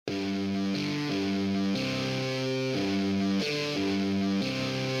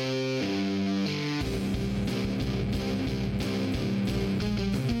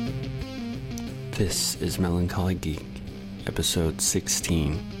This is Melancholy Geek, episode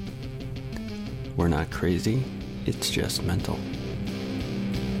 16. We're not crazy, it's just mental.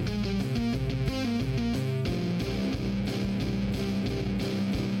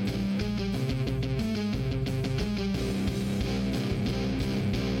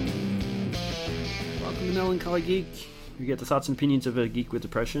 Welcome to Melancholy Geek. You get the thoughts and opinions of a geek with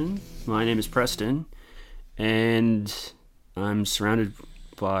depression. My name is Preston, and I'm surrounded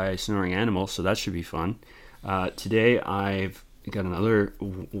by snoring animals, so that should be fun. Today I've got another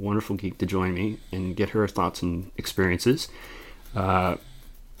wonderful geek to join me and get her thoughts and experiences. Part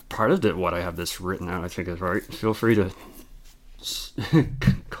of what I have this written out, I think is right. Feel free to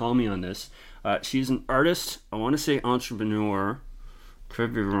call me on this. She's an artist. I want to say entrepreneur.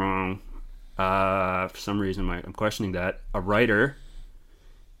 Could be wrong. For some reason I'm questioning that. A writer.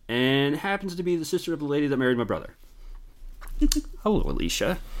 And happens to be the sister of the lady that married my brother. Hello,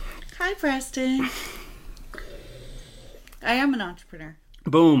 Alicia. Hi, Preston. I am an entrepreneur.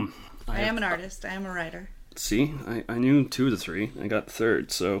 Boom. I am an artist. I am a writer. See, I knew two of the three. I got the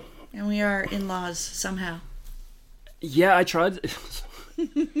third, so... And we are in-laws somehow. Yeah, I tried...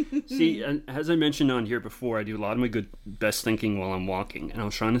 See, as I mentioned on here before, I do a lot of my best thinking while I'm walking. And I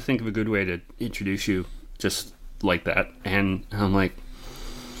was trying to think of a good way to introduce you just like that. And I'm like,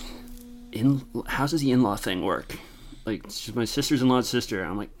 how does the in-law thing work? Like, she's my sister's-in-law's sister.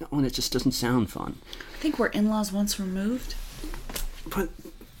 I'm like, no, and it just doesn't sound fun. I think we're in-laws once removed. But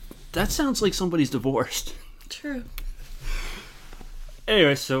that sounds like somebody's divorced. True.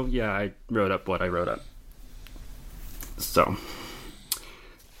 Anyway, so yeah, I wrote up what I wrote up. So,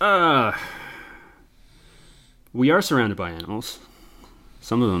 we are surrounded by animals.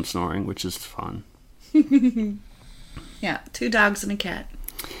 Some of them snoring, which is fun. Yeah, 2 dogs and a cat.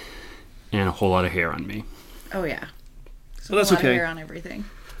 And a whole lot of hair on me. Oh, yeah. So that's a lot okay. Of hair on everything.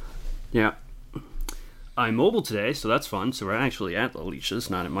 Yeah. I'm mobile today, so that's fun. So we're actually at Alicia's,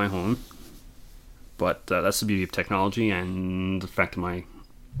 not at my home. But that's the beauty of technology and the fact that I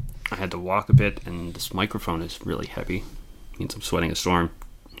had to walk a bit, and this microphone is really heavy. It means I'm sweating a storm.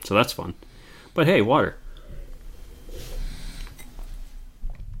 So that's fun. But hey, water.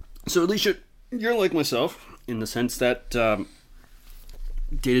 So Alicia, you're like myself in the sense that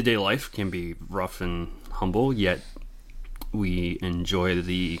day-to-day life can be rough and humble, yet we enjoy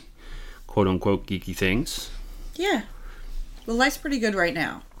the quote-unquote geeky things. Yeah. Well, life's pretty good right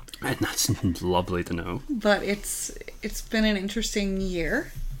now. And that's lovely to know. But it's been an interesting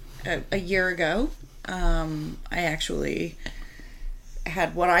year. A year ago, I actually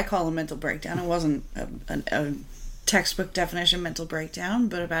had what I call a mental breakdown. It wasn't a textbook definition mental breakdown,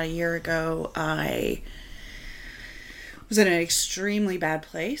 but about a year ago, I was in an extremely bad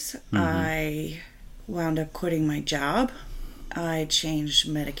place. Mm-hmm. I wound up quitting my job. I changed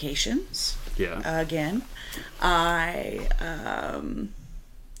medications. Yeah. Again. I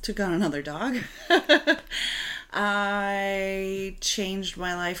took on another dog. I changed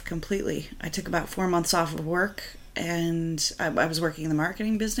my life completely. I took about 4 months off of work, and I was working in the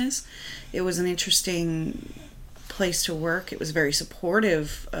marketing business. It was an interesting place to work. It was very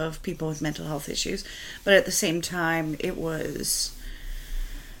supportive of people with mental health issues, but at the same time, it was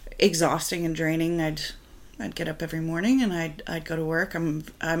exhausting and draining. I'd get up every morning and I'd go to work. I'm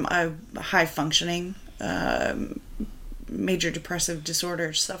a high functioning major depressive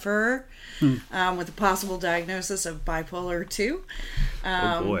disorder sufferer with a possible diagnosis of bipolar 2.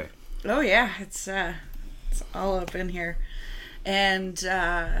 Oh boy. Oh yeah, it's all up in here. And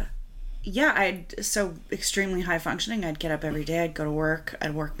so extremely high functioning. I'd get up every day, I'd go to work,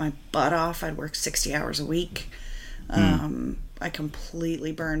 I'd work my butt off, I'd work 60 hours a week. I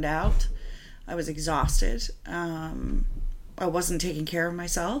completely burned out. I was exhausted. I wasn't taking care of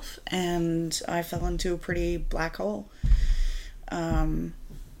myself, and I fell into a pretty black hole. And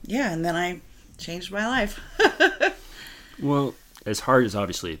then I changed my life. Well, as hard as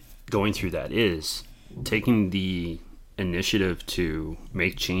obviously going through that is, taking the initiative to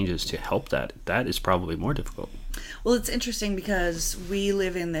make changes to help that is probably more difficult. Well, it's interesting because we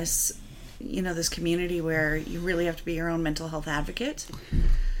live in this, this community where you really have to be your own mental health advocate.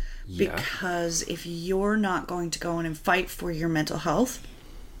 Yeah. Because if you're not going to go in and fight for your mental health,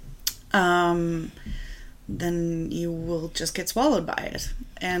 then you will just get swallowed by it.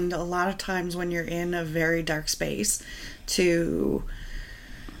 And a lot of times when you're in a very dark space, to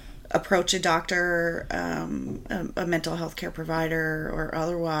approach a doctor, a mental health care provider, or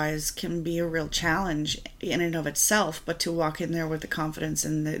otherwise can be a real challenge in and of itself. But to walk in there with the confidence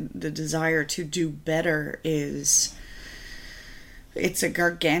and the desire to do better is It's a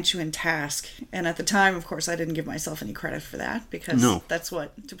gargantuan task. And at the time, of course, I didn't give myself any credit for that because that's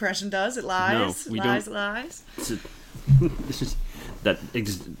what depression does. It lies, lies. This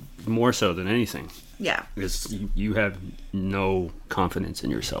is more so than anything. Yeah. Because you have no confidence in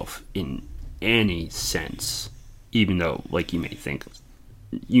yourself in any sense, even though, like, you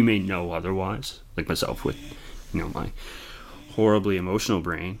may know otherwise, like myself with, my horribly emotional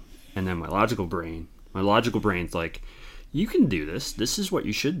brain and then my logical brain. My logical brain's like, you can do this. This is what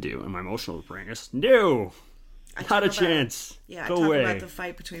you should do. And my emotional brain is, no, not a chance. Yeah, Go I talk away. about the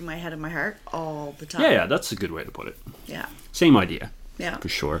fight between my head and my heart all the time. Yeah, that's a good way to put it. Yeah. Same idea. Yeah. For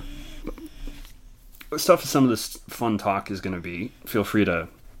sure. Stuff some of this fun talk is going to be. Feel free to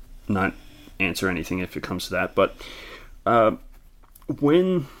not answer anything if it comes to that. But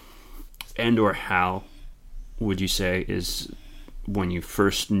when and or how would you say is when you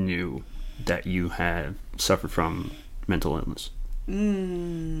first knew that you had suffered from mental illness?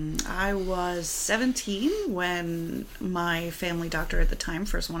 I was 17 when my family doctor at the time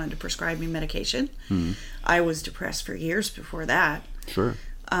first wanted to prescribe me medication. I was depressed for years before that. Sure.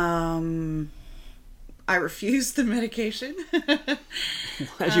 I refused the medication.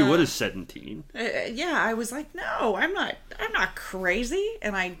 As you would at 17. Yeah, I was like, no, I'm not crazy.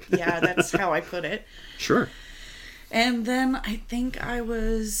 And that's how I put it. Sure. And then I think I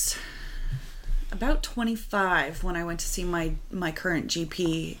was about 25 when I went to see my current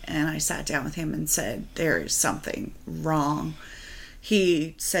GP, and I sat down with him and said, there is something wrong.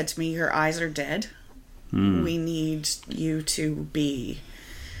 He said to me, your eyes are dead. We need you to be...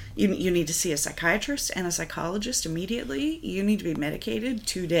 You need to see a psychiatrist and a psychologist immediately. You need to be medicated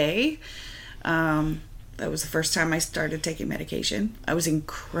today. That was the first time I started taking medication. I was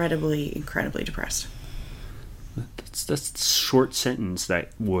incredibly, incredibly depressed. That's a short sentence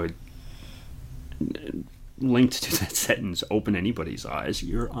that would, linked to that sentence, open anybody's eyes.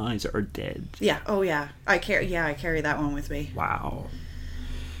 Your eyes are dead. Yeah. Oh, yeah. I carry that one with me. Wow.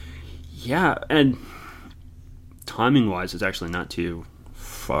 Yeah, and timing-wise, it's actually not too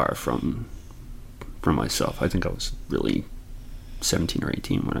far from myself. I think I was really 17 or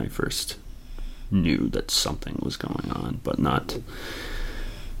 18 when I first knew that something was going on, but not to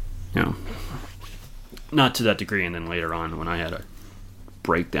that degree. And then later on, when I had a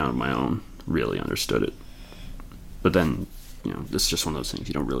breakdown of my own, really understood it. But then, it's just one of those things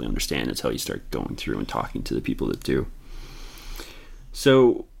you don't really understand until you start going through and talking to the people that do.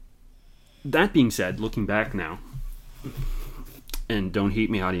 So, that being said, looking back now, and don't hate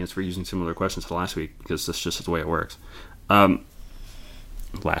me, audience, for using similar questions to last week, because that's just the way it works.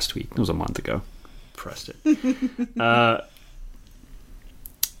 Last week, it was a month ago. Pressed it.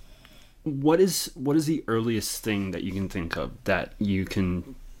 What is the earliest thing that you can think of that you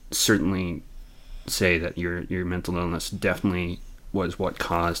can certainly say that your mental illness definitely was what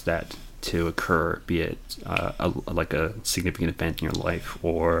caused that to occur, be it like a significant event in your life,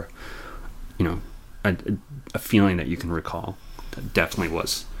 or a feeling that you can recall that definitely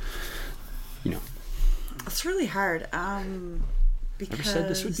was, It's really hard. Because Never said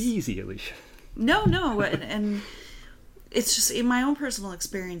this would be easy, Alicia. No, and it's just in my own personal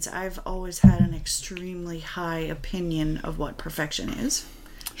experience, I've always had an extremely high opinion of what perfection is.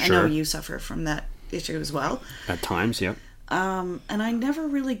 Sure. I know you suffer from that issue as well. At times, yep. And I never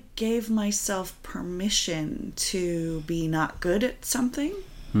really gave myself permission to be not good at something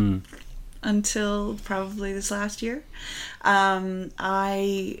until probably this last year.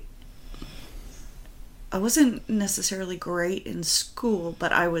 I wasn't necessarily great in school,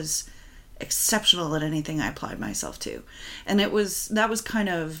 but I was exceptional at anything I applied myself to. And that was kind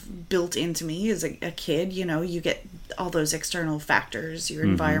of built into me as a kid. You get all those external factors. Your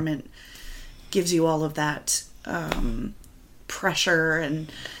environment gives you all of that pressure,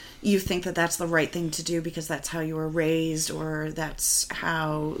 and you think that that's the right thing to do because that's how you were raised, or that's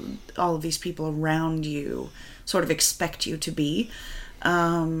how all of these people around you sort of expect you to be.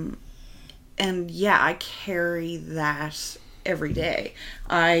 And yeah, I carry that every day.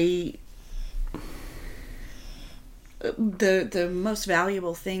 The most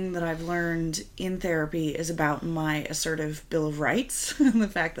valuable thing that I've learned in therapy is about my assertive Bill of Rights, and the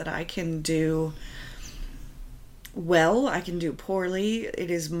fact that I can do well, I can do poorly.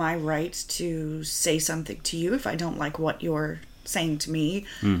 It is my right to say something to you if I don't like what you're saying to me,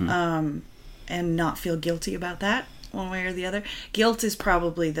 and not feel guilty about that one way or the other. Guilt is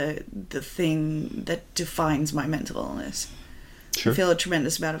probably the thing that defines my mental illness. Sure. I feel a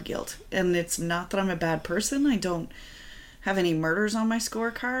tremendous amount of guilt. And it's not that I'm a bad person. I don't have any murders on my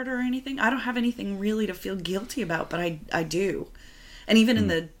scorecard or anything. I don't have anything really to feel guilty about, but I do. And even in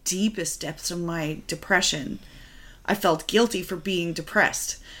the deepest depths of my depression, I felt guilty for being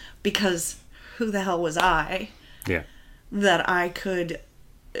depressed because who the hell was I Yeah. that I could...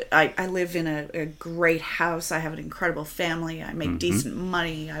 I live in a great house. I have an incredible family. I make decent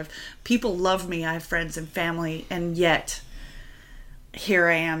money. People love me. I have friends and family. And yet, here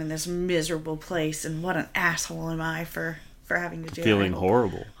I am in this miserable place. And what an asshole am I for having to do that. Feeling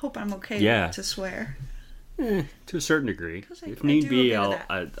horrible. Hope I'm okay to swear. To a certain degree. I If need do be, a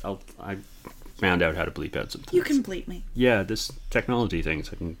bit I found out how to bleep out sometimes. You can bleep me. Yeah, this technology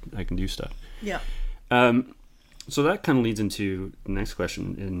things, I can do stuff. Yeah. So that kind of leads into the next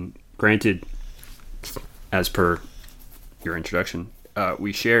question. And granted, as per your introduction,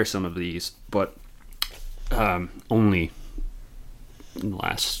 we share some of these, but only in the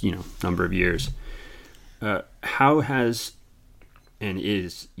last number of years. How has and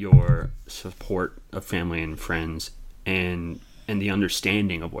is your support of family and friends and the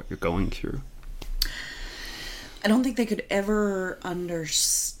understanding of what you're going through? I don't think they could ever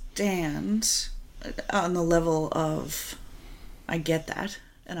understand on the level of, I get that,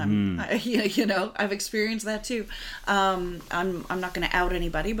 and I've experienced that too. I'm not going to out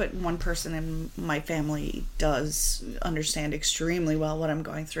anybody, but one person in my family does understand extremely well what I'm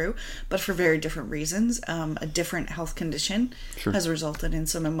going through, but for very different reasons. A different health condition has resulted in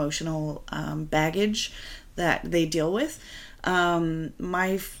some emotional baggage that they deal with.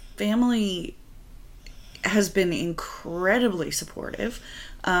 My family has been incredibly supportive.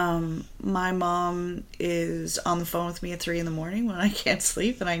 My mom is on the phone with me at 3 a.m. when I can't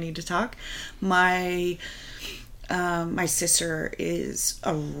sleep and I need to talk. My sister is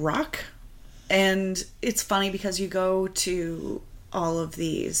a rock. And it's funny because you go to all of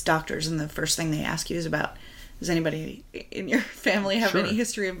these doctors and the first thing they ask you is about, does anybody in your family have any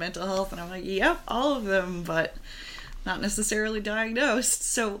history of mental health? And I'm like, yep, all of them, but not necessarily diagnosed.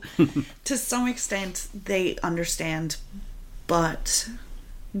 So to some extent they understand, but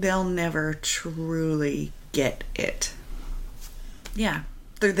they'll never truly get it. Yeah,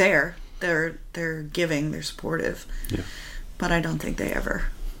 they're there. They're giving. They're supportive. Yeah. But I don't think they ever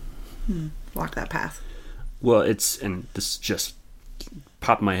walk that path. Well, and this just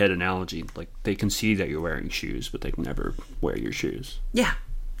pop in my head analogy. Like they can see that you're wearing shoes, but they can never wear your shoes. Yeah.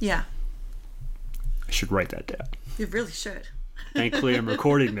 Yeah. I should write that down. You really should. Thankfully, I'm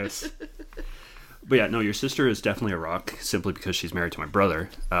recording this. But yeah, no, your sister is definitely a rock simply because she's married to my brother.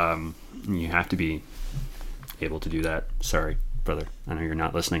 You have to be able to do that. Sorry, brother. I know you're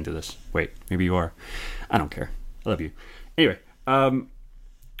not listening to this. Wait, maybe you are. I don't care. I love you. Anyway, but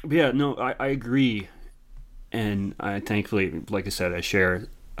yeah, no, I agree. And I thankfully, like I said, I share,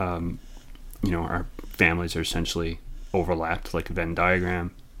 our families are essentially overlapped like a Venn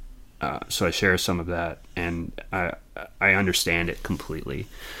diagram. So I share some of that, and I understand it completely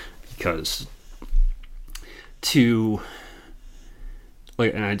because and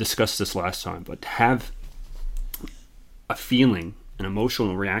I discussed this last time, but to have a feeling, an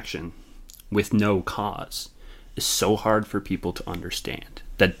emotional reaction with no cause is so hard for people to understand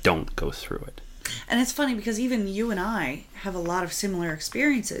that don't go through it. And it's funny because even you and I have a lot of similar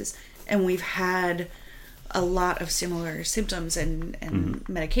experiences, and we've had a lot of similar symptoms and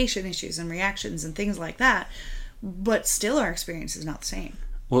medication issues and reactions and things like that, but still our experience is not the same.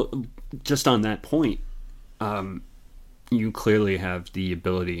 Well, just on that point, you clearly have the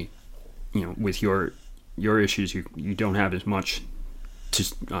ability, with your issues, you don't have as much.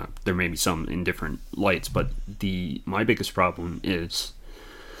 There may be some in different lights, but my biggest problem is,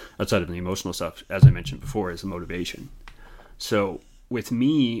 outside of the emotional stuff, as I mentioned before, is the motivation. So with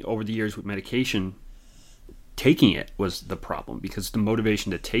me, over the years with medication, taking it was the problem because the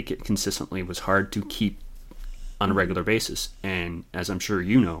motivation to take it consistently was hard to keep on a regular basis. And as I'm sure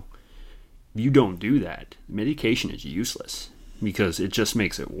you know, if you don't do that, medication is useless because it just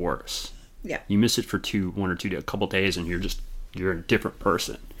makes it worse. Yeah. You miss it for a couple days and you're a different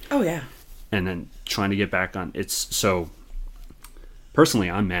person. Oh yeah. And then trying to get back on so personally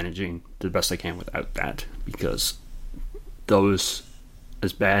I'm managing the best I can without that because those,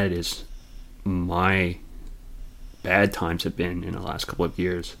 as bad as my bad times have been in the last couple of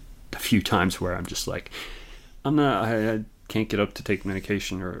years, the few times where I'm just like, I can't get up to take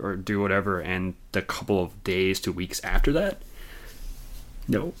medication or do whatever, and the couple of days to weeks after that,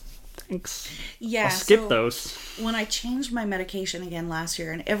 no thanks. Yeah, I'll skip those. When I changed my medication again last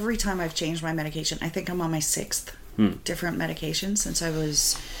year, and every time I've changed my medication, I think I'm on my 6th different medication since I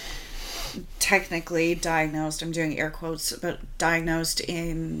was technically diagnosed, I'm doing air quotes, but diagnosed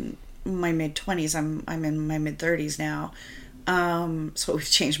in my mid-20s. I'm in my mid-30s now. So we've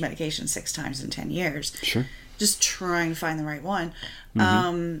changed medication 6 times in 10 years. Sure. Just trying to find the right one.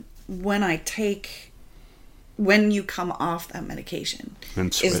 When I take when you come off that medication And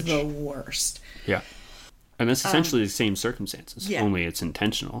is switch. the worst. Yeah. And that's essentially the same circumstances, yeah. only it's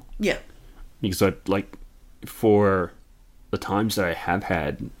intentional. Yeah. Because for the times that I have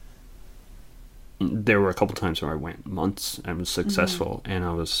had, there were a couple times where I went months and was successful, and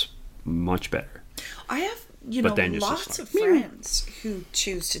I was much better. I have, But then it's lots just of like, friends who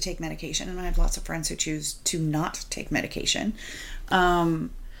choose to take medication, and I have lots of friends who choose to not take medication.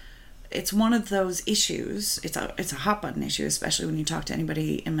 It's one of those issues. It's a hot button issue, especially when you talk to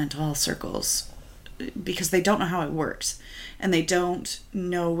anybody in mental health circles, because they don't know how it works, and they don't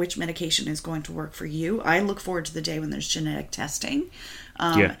know which medication is going to work for you. I look forward to the day when there's genetic testing,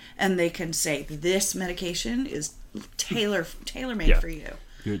 and they can say this medication is tailor-made Yeah. for you.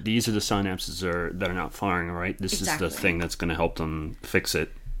 These are the synapses that are not firing right. This Exactly. is the thing that's going to help them fix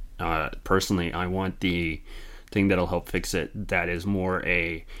it. Personally, I want the thing that'll help fix it that is more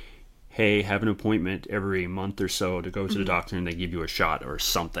hey, have an appointment every month or so to go to the doctor and they give you a shot or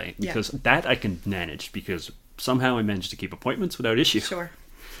something. Because that I can manage, because somehow I managed to keep appointments without issue. Sure.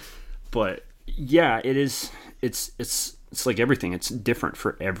 But yeah, it is. It's like everything. It's different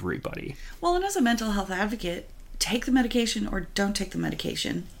for everybody. Well, and as a mental health advocate, take the medication or don't take the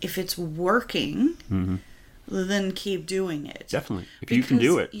medication. If it's working, then keep doing it. Definitely. If you can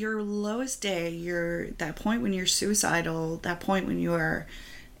do it. Your lowest day, that point when you're suicidal, that point when you are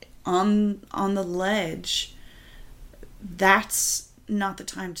on the ledge, that's not the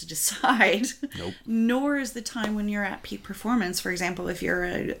time to decide. Nope. Nor is the time when you're at peak performance. For example, if you're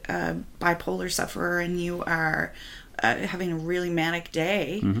a bipolar sufferer and you are having a really manic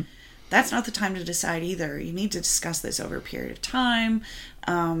day, that's not the time to decide either. You need to discuss this over a period of time.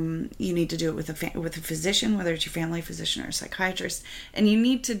 You need to do it with a physician, whether it's your family physician or a psychiatrist, and you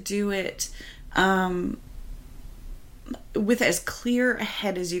need to do it with as clear a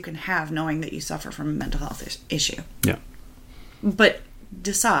head as you can have, knowing that you suffer from a mental health issue. Yeah. But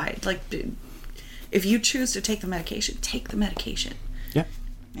decide, if you choose to take the medication, take the medication. Yeah.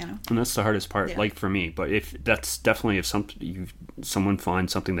 You know? And that's the hardest part, Yeah. for me. But if that's definitely if someone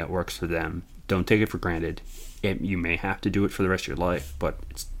finds something that works for them, don't take it for granted. You may have to do it for the rest of your life, but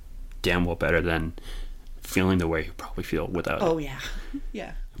it's damn well better than feeling the way you probably feel without it. Oh yeah,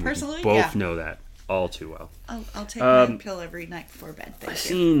 yeah. Personally, We both yeah. know that all too well. I'll take my pill every night before bed. Thank I you.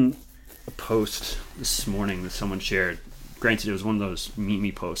 seen a post this morning that someone shared. Granted, it was one of those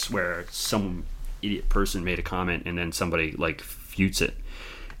meme posts where some idiot person made a comment and then somebody futes it.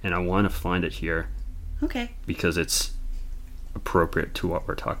 And I want to find it here Okay. because it's appropriate to what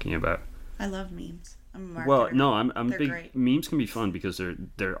we're talking about. I love memes. I'm a marketer. Well, no, I'm They're big. great. Memes can be fun because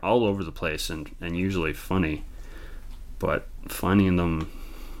they're all over the place and usually funny, but finding them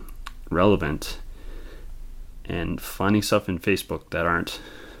relevant and finding stuff in Facebook that aren't,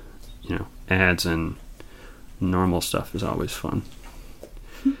 ads and normal stuff is always fun.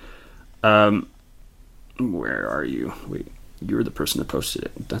 Where are you? Wait, you're the person that posted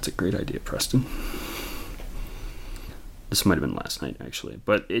it. That's a great idea, Preston. This might have been last night, actually.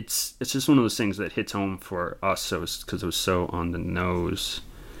 But it's just one of those things that hits home for us because it was so on the nose.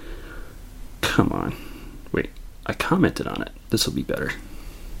 Come on. Wait, I commented on it. This will be better.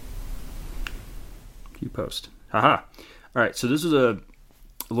 You post. Haha. All right, so this is it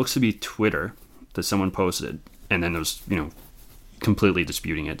looks to be Twitter that someone posted. And then it was, completely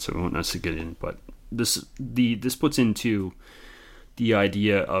disputing it, so we won't necessarily get in. But this puts into the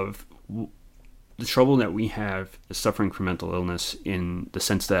idea of the trouble that we have is suffering from mental illness in the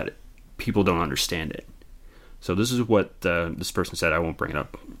sense that people don't understand it. So this is what this person said. I won't bring it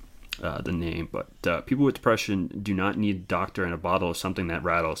up, the name, but people with depression do not need a doctor and a bottle of something that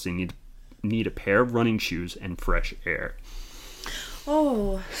rattles. They need a pair of running shoes and fresh air.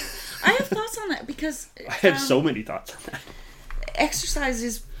 Oh, I have thoughts on that because I have so many thoughts on that. exercise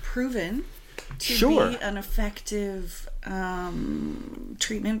is proven to Sure. be an effective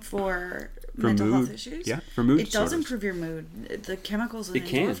treatment for mental mood. health issues. Yeah, for mood It does disorders. improve your mood. The chemicals and It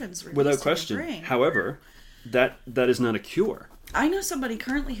can, endorphins released without in the question. brain. However, that is not a cure. I know somebody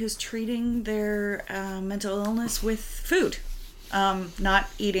currently who's treating their mental illness with food. Not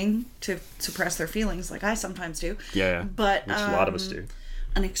eating to suppress their feelings like I sometimes do. Yeah, But which a lot of us do.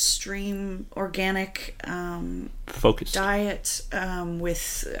 An extreme organic Focused. diet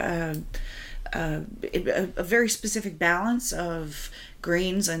with a very specific balance of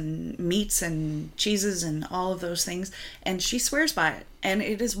grains and meats and cheeses and all of those things, and she swears by it, and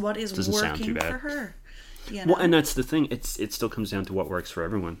it is what is Doesn't sound too working bad. for her. You know? Well, and that's the thing. It still comes down to what works for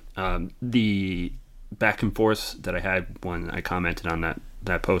everyone. The back and forth that I had when I commented on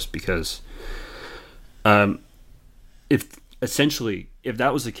that post, because if essentially if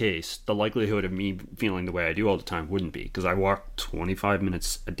that was the case, the likelihood of me feeling the way I do all the time wouldn't be, because I walk 25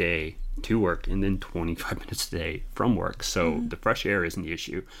 minutes a day to work and then 25 minutes a day from work. So the fresh air isn't the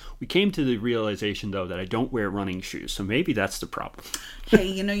issue. We came to the realization, though, that I don't wear running shoes. So maybe that's the problem. Hey,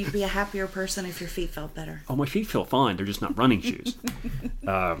 you'd be a happier person if your feet felt better. Oh, my feet feel fine. They're just not running shoes.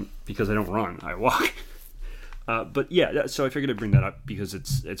 Because I don't run. I walk. But yeah, so I figured I'd bring that up because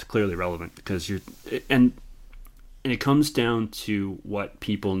it's clearly relevant, because and it comes down to what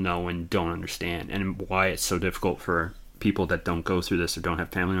people know and don't understand, and why it's so difficult for people that don't go through this or don't have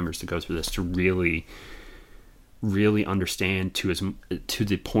family members to go through this to really, really understand to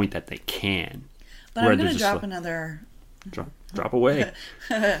the point that they can. But I'm going to drop another... Drop away.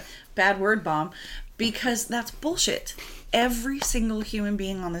 Bad word bomb. Because that's bullshit. Every single human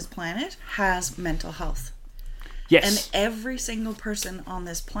being on this planet has mental health. Yes. And every single person on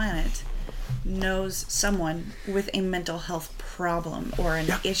this planet knows someone with a mental health problem or an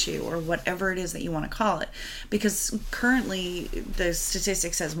issue or whatever it is that you want to call it. Because currently the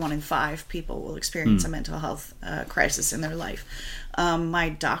statistic says 1 in 5 people will experience a mental health crisis in their life. My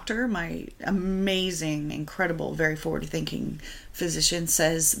doctor, my amazing, incredible, very forward-thinking physician,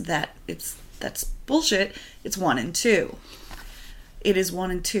 says that that's bullshit. It's 1 in 2. It is 1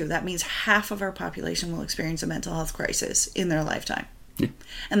 in 2. That means half of our population will experience a mental health crisis in their lifetime. Yeah.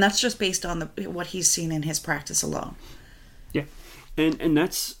 And that's just based on what he's seen in his practice alone. Yeah. And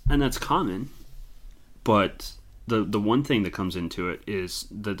that's common, but the one thing that comes into it is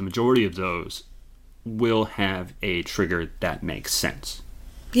that the majority of those will have a trigger that makes sense.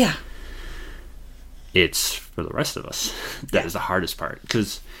 Yeah. It's for the rest of us that is the hardest part,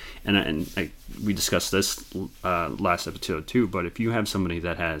 because we discussed this last episode too, but if you have somebody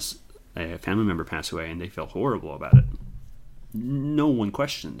that has a family member pass away and they feel horrible about it, no one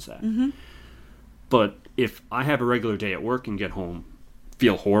questions that. Mm-hmm. But if I have a regular day at work and get home,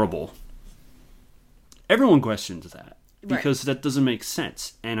 feel horrible, everyone questions that, because that doesn't make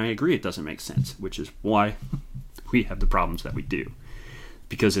sense. And I agree it doesn't make sense, which is why we have the problems that we do.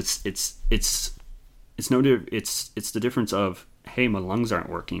 Because it's the difference of, hey, my lungs aren't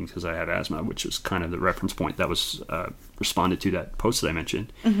working because I have asthma, which is kind of the reference point that was responded to that post that I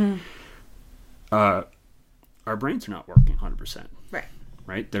mentioned. Mm-hmm. Our brains are not working 100%.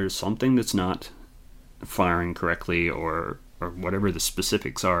 Right? There's something that's not firing correctly, or whatever the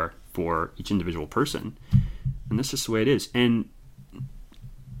specifics are for each individual person. And that's just the way it is. And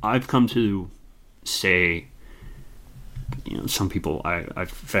I've come to say, some people I've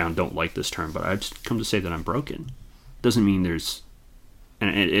found don't like this term, but I've just come to say that I'm broken. Doesn't mean there's,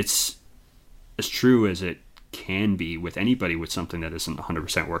 and it's as true as it can be with anybody with something that isn't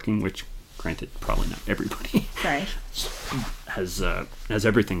 100% working, which granted, probably not everybody has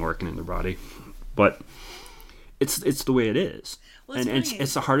everything working in their body, but it's the way it is. Well, and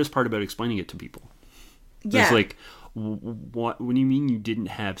it's the hardest part about explaining it to people. Yeah. It's like, what do you mean you didn't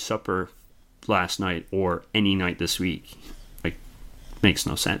have supper last night or any night this week? Like, makes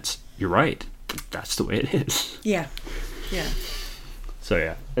no sense. You're right. That's the way it is. Yeah. So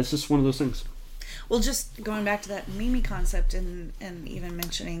yeah, it's just one of those things. Well, just going back to that Mimi concept and even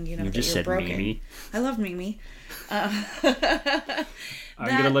mentioning, you that just you're said broken. Mimi. I love Mimi. I'm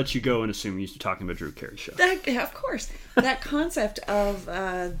going to let you go and assume you're talking about Drew Carey's show. Of course. That concept of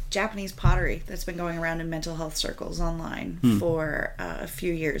Japanese pottery that's been going around in mental health circles online for a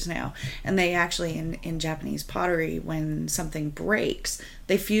few years now. And they actually, in Japanese pottery, when something breaks,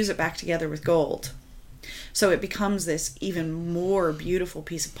 they fuse it back together with gold. So it becomes this even more beautiful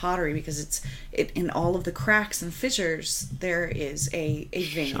piece of pottery, because it in all of the cracks and fissures there is a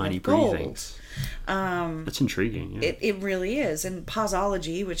vein shiny of gold. Things. That's intriguing. Yeah. It really is. And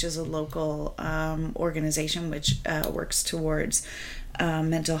Pausology, which is a local organization which works towards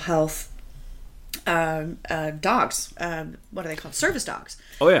mental health dogs. What are they called? Service dogs.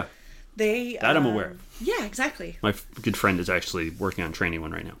 Oh yeah. That I'm aware. Yeah, exactly. My good friend is actually working on training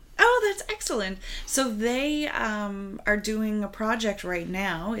one right now. Oh, that's excellent. So they are doing a project right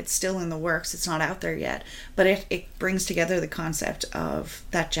now. It's still in the works. It's not out there yet. But it brings together the concept of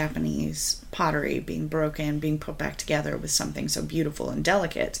that Japanese pottery being broken, being put back together with something so beautiful and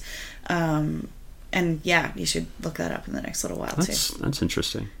delicate. And yeah, you should look that up in the next little while too. That's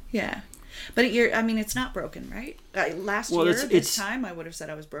interesting. Yeah. But it's not broken, right? Last year, this time, I would have said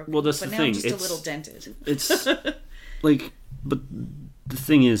I was broken. Well, that's but the now thing. I'm just a little dented. It's like, but the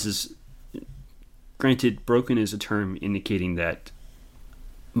thing is granted, broken is a term indicating that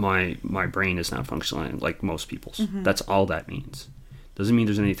my brain is not functioning like most people's. Mm-hmm. That's all that means. Doesn't mean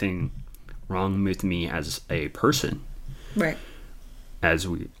there's anything wrong with me as a person. Right. As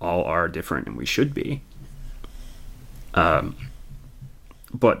we all are different and we should be.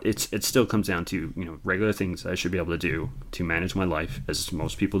 but it still comes down to, regular things I should be able to do to manage my life, as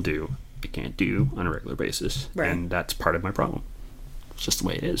most people do. I can't do on a regular basis, Right. and that's part of my problem. It's just the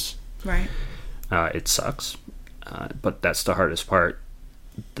way it is. Right. It sucks, but that's the hardest part.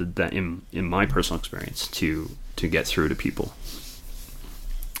 That in my personal experience to get through to people.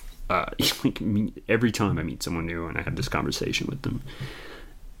 Every time I meet someone new and I have this conversation with them,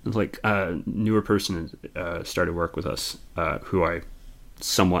 like a newer person started work with us, who I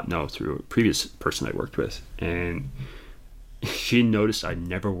somewhat know through a previous person I worked with, and she noticed I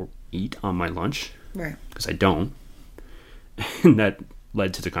never eat on my lunch, Right. because I don't, and that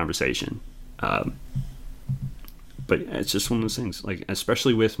led to the conversation. But it's just one of those things, like,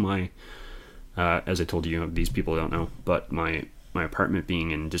 especially with my, as I told you, these people don't know, but my apartment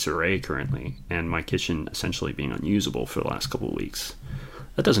being in disarray currently, and my kitchen essentially being unusable for the last couple of weeks.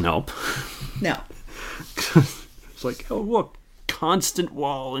 That doesn't help. No. It's like, oh, look, constant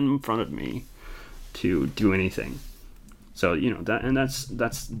wall in front of me to do anything. So,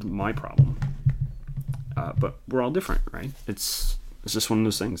 that's my problem. But we're all different, right? It's just one of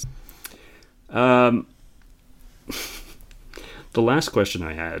those things. The last question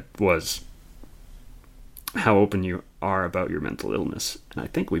I had was how open you are about your mental illness. And I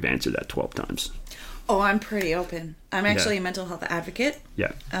think we've answered that 12 times. Oh, I'm pretty open. I'm actually a mental health advocate.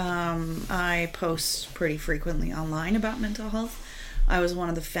 Yeah. I post pretty frequently online about mental health. I was one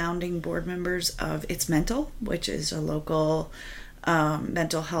of the founding board members of It's Mental, which is a local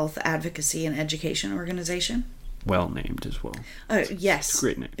mental health advocacy and education organization. Well named as well. Yes.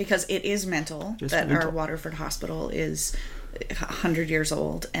 Great name. Because it is mental that mental. our Waterford Hospital is 100 years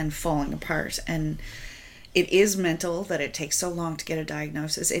old and falling apart. And it is mental that it takes so long to get a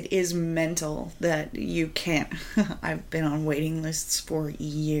diagnosis. It is mental that you can't... I've been on waiting lists for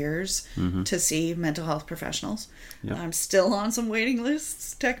years to see mental health professionals. Yep. I'm still on some waiting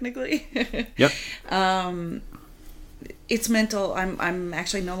lists, technically. Yep. It's mental. I'm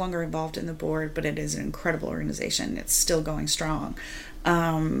actually no longer involved in the board, but it is an incredible organization. It's still going strong.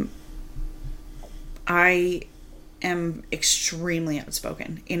 I am extremely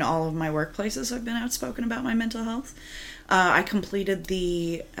outspoken. In all of my workplaces, I've been outspoken about my mental health. I completed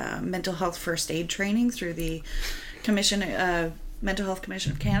the mental health first aid training through the Mental Health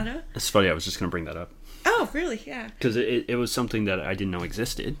Commission of Canada. It's funny, I was just going to bring that up. Oh, really? Yeah. Because it was something that I didn't know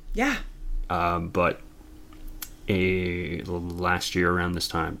existed. Yeah. But last year around this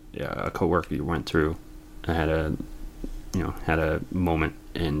time, a coworker went through. I had a moment,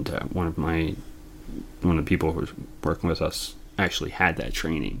 and one of the people who was working with us actually had that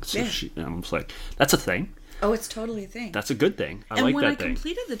training. So I was like, that's a thing. Oh, it's totally a thing. That's a good thing. I like that thing. And when I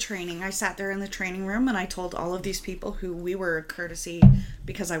completed the training, I sat there in the training room and I told all of these people who we were a courtesy,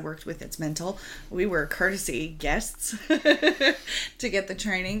 because I worked with It's Mental, we were courtesy guests to get the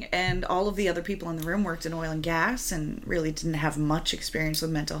training. And all of the other people in the room worked in oil and gas and really didn't have much experience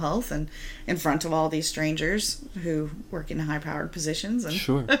with mental health. And in front of all these strangers who work in high-powered positions. And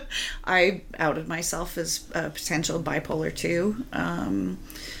sure. I outed myself as a potential bipolar 2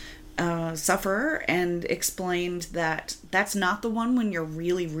 sufferer, and explained that that's not the one when you're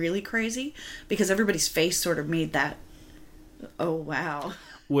really, really crazy, because everybody's face sort of made that, oh wow.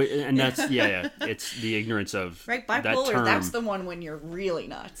 And that's it's the ignorance of right, bipolar, that term. That's the one when you're really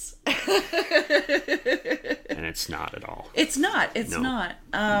nuts. And it's not at all. It's not.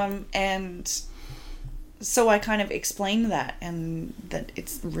 And so I kind of explained that, and that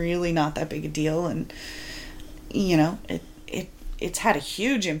it's really not that big a deal, and it's had a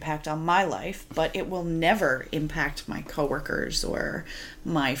huge impact on my life, but it will never impact my coworkers or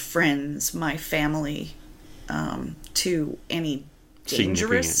my friends, my family, to any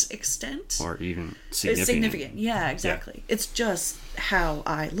dangerous extent. Or even significant. Significant, yeah, exactly. Yeah. It's just how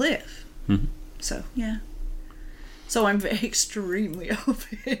I live. Mm-hmm. So, yeah. So I'm extremely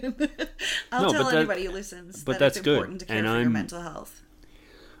open. I'll tell anybody who listens that it's important to care for your mental health.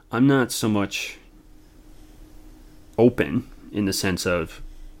 I'm not so much open in the sense of,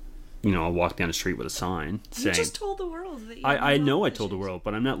 I'll walk down the street with a sign saying... You just told the world that you... I know I told the world,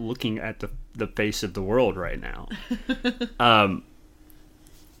 but I'm not looking at the face of the world right now.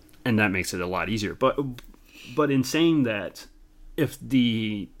 And that makes it a lot easier. But in saying that, if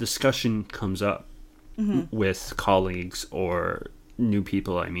the discussion comes up with colleagues or new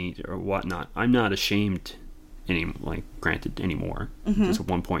people I meet or whatnot, I'm not ashamed anymore. Because at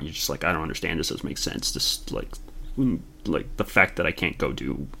one point you're just like, I don't understand this. Doesn't make sense. This like the fact that I can't go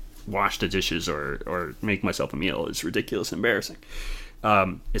wash the dishes or make myself a meal is ridiculous and embarrassing.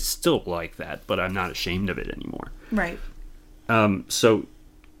 It's still like that, but I'm not ashamed of it anymore. Right.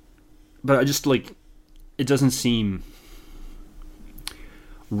 But I just it doesn't seem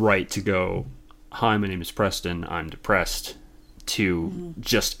right to go, hi, my name is Preston, I'm depressed, to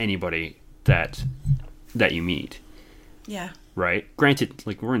just anybody that you meet. Yeah. Right? Granted,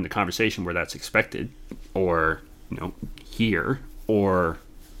 like, we're in the conversation where that's expected, or, here, or,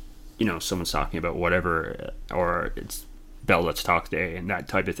 someone's talking about whatever, or it's Bell Let's Talk Day and that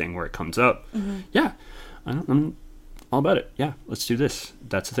type of thing where it comes up. Yeah, I'm all about it. Yeah, let's do this.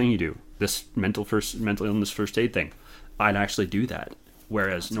 That's the thing you do. This mental illness first aid thing. I'd actually do that.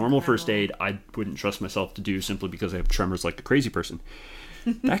 Whereas that's normal incredible. First aid, I wouldn't trust myself to do simply because I have tremors like a crazy person.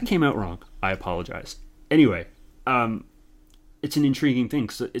 That came out wrong. I apologize. Anyway, it's an intriguing thing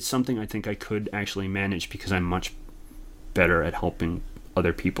because it's something I think I could actually manage because I'm much better at helping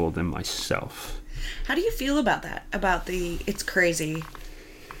other people than myself. How do you feel about that? About it's crazy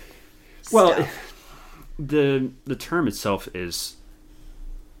well, stuff? The term itself is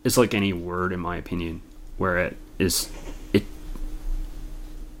like any word, in my opinion, where it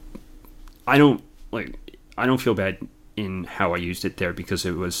I don't feel bad in how I used it there because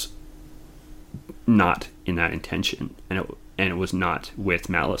it was not in that intention, and it was not with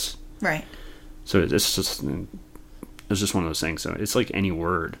malice. Right. So it's just one of those things. So it's like any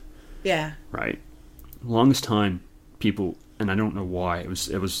word. Yeah. Right. Longest time, people, and I don't know why, it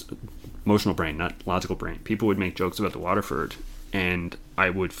was emotional brain, not logical brain. People would make jokes about the Waterford, and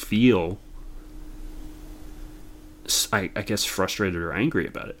I would feel, I guess, frustrated or angry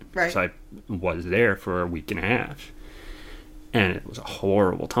about it. Right. So I was there for a week and a half, and it was a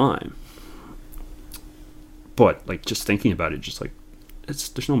horrible time. But, like, just thinking about it, just like,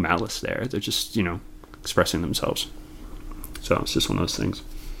 there's no malice there. They're just, expressing themselves. So it's just one of those things.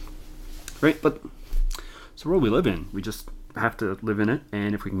 Right? But it's the world we live in. We just have to live in it,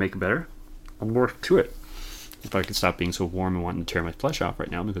 and if we can make it better, I'll work to it. If I could stop being so warm and wanting to tear my flesh off right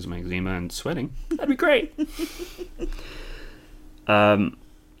now because of my eczema and sweating, that'd be great. But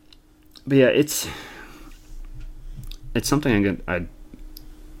yeah, it's something I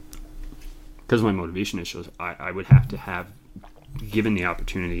because of my motivation issues, I would have to have given the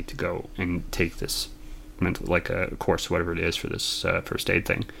opportunity to go and take this mental, like a course, whatever it is, for this first aid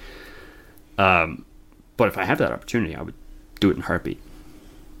thing. But if I had that opportunity, I would do it in a heartbeat.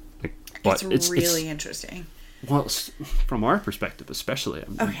 But it's really interesting. Well, from our perspective, especially,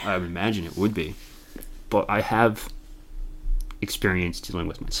 I would imagine it would be. But I have experience dealing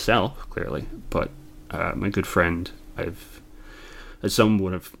with myself, clearly. But my good friend, as some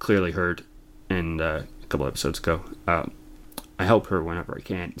would have clearly heard in a couple episodes ago, I help her whenever I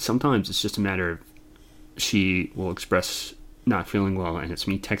can. Sometimes it's just a matter of she will express not feeling well, and it's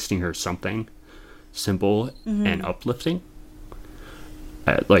me texting her something simple and uplifting.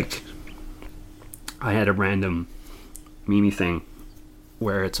 Like, I had a random meme thing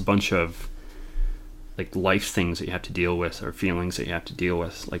where it's a bunch of like life things that you have to deal with, or feelings that you have to deal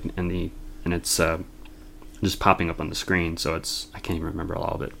with, like, and it's just popping up on the screen. So I can't even remember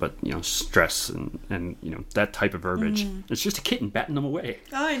all of it, but stress and that type of verbiage. It's just a kitten batting them away.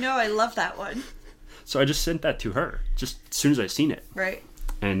 Oh, I know. I love that one. So I just sent that to her just as soon as I seen it. Right.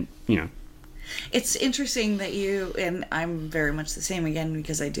 And it's interesting that you, and I'm very much the same again,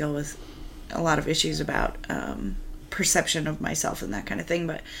 because I deal with a lot of issues about perception of myself and that kind of thing,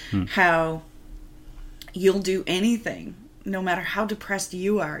 but how you'll do anything, no matter how depressed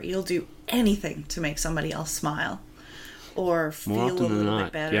you are, you'll do anything to make somebody else smile or feel a little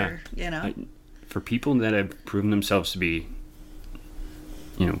bit better. Yeah. For people that have proven themselves to be,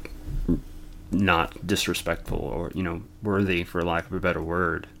 not disrespectful or, worthy, for lack of a better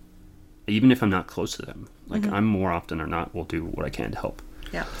word, even if I'm not close to them, like, I'm more often or not will do what I can to help.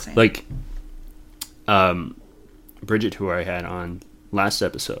 Yeah, same. Like, Bridget, who I had on last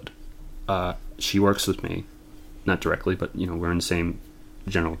episode, she works with me, not directly, but we're in the same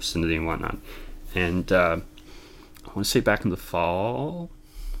general vicinity and whatnot. And I want to say back in the fall.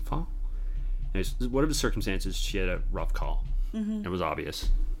 Anyways, whatever the circumstances, she had a rough call. It was obvious.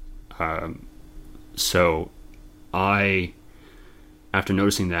 So after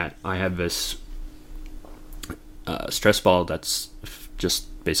noticing that, I have this stress ball that's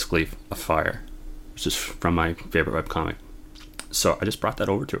just basically a fire. It's just from my favorite webcomic. So I just brought that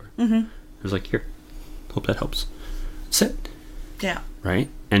over to her. I was like, here, hope that helps. That's it. Yeah. Right?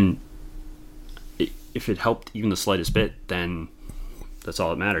 And if it helped even the slightest bit, then that's all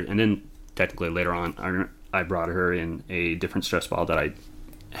that mattered. And then technically later on, I brought her in a different stress ball that I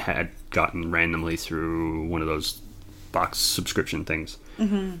had gotten randomly through one of those box subscription things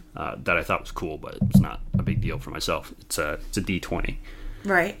that I thought was cool, but it was not a big deal for myself. It's a D20.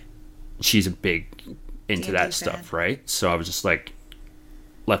 Right. She's a big into D&D that stuff, fan. Right? So I was just like,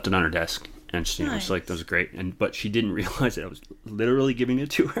 left it on her desk, And she, Nice. she's like, that was great. But she didn't realize that I was literally giving it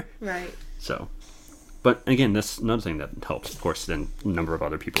to her. Right. So, but again, that's another thing that helps. Of course, then a number of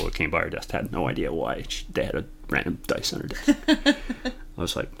other people that came by her desk had no idea why they had a random dice on her desk. I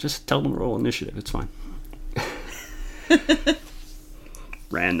was like, just tell them to roll initiative. It's fine.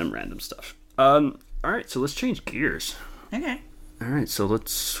 Random stuff. All right, so let's change gears. Okay. All right, so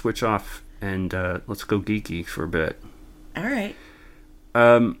let's switch off and let's go geeky for a bit. All right.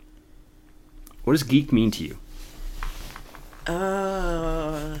 What does geek mean to you?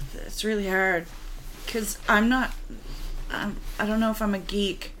 Oh, it's really hard. Because I don't know if I'm a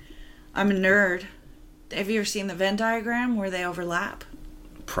geek. I'm a nerd. Have you ever seen the Venn diagram where they overlap?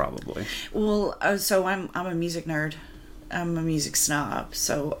 Probably. Well, so I'm a music nerd. I'm a music snob,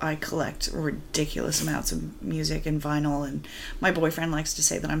 so I collect ridiculous amounts of music and vinyl. And my boyfriend likes to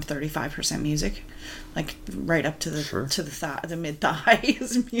say that I'm 35% music, like right up to the the mid thigh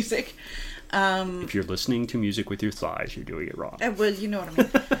is music. If you're listening to music with your thighs, you're doing it wrong. Well, you know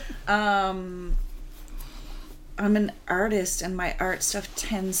what I mean. I'm an artist, and my art stuff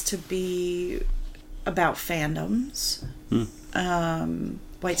tends to be about fandoms.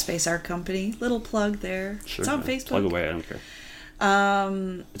 White Space Art Company, little plug there. Sure, it's on Facebook. Plug away, I don't care.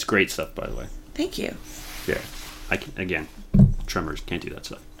 It's great stuff, by the way. Thank you. Yeah, I can, again, Tremors can't do that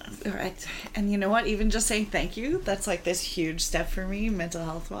stuff. Right. And you know what? Even just saying thank you, that's like this huge step for me, mental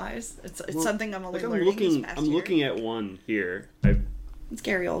health wise. It's something I'm only learning this past year. Looking at one here. It's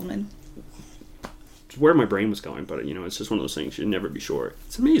Gary Oldman. It's where my brain was going, but it's just one of those things you'd never be sure.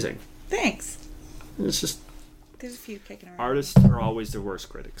 It's amazing. Thanks. It's just There's a few kicking around. artists are always their worst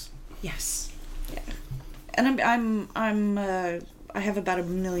critics. Yes. Yeah. And I have about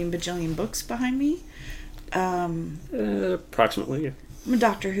 1 million bajillion books behind me. Approximately, yeah. I'm a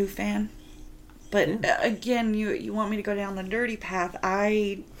Doctor Who fan. But again, you want me to go down the dirty path.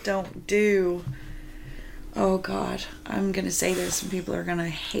 I don't do... Oh, God. I'm going to say this and people are going to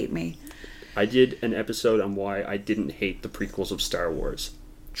hate me. I did an episode on why I didn't hate the prequels of Star Wars.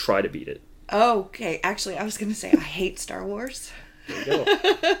 Try to beat it. Okay. Actually, I was going to say I hate Star Wars. There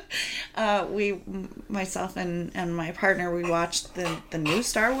you go. Myself and my partner, we watched the new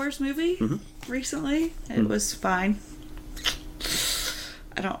Star Wars movie recently. It was fine.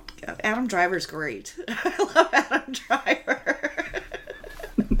 Adam Driver's great. I love Adam Driver.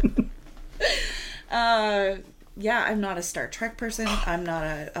 Yeah, I'm not a Star Trek person. I'm not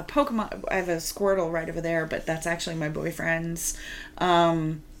a Pokemon. I have a Squirtle right over there, but that's actually my boyfriend's.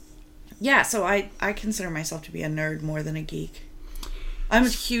 Yeah, so I consider myself to be a nerd more than a geek. I'm a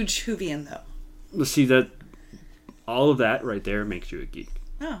huge Whovian, though. Let's see that. All of that right there makes you a geek.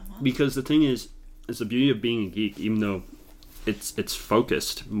 Oh, well. Because the thing is the beauty of being a geek, even though it's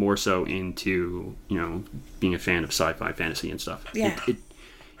focused more so into being a fan of sci-fi, fantasy, and stuff. Yeah.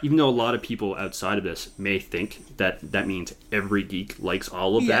 Even though a lot of people outside of this may think that means every geek likes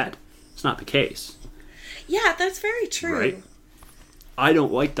all of that, it's not the case. Yeah, that's very true. Right? I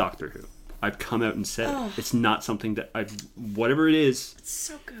don't like Doctor Who. I've come out and said it. It's not something that whatever it is. It's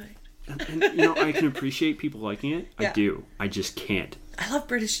so good. And I can appreciate people liking it. Yeah. I do. I just can't. I love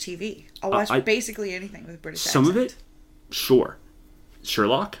British TV. I'll watch basically anything with British accent. Some of it, sure.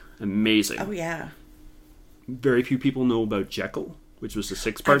 Sherlock, amazing. Oh, yeah. Very few people know about Jekyll, which was the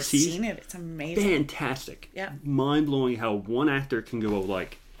 6-part season. I've seen it. It's amazing. Fantastic. Yeah. Mind-blowing how one actor can go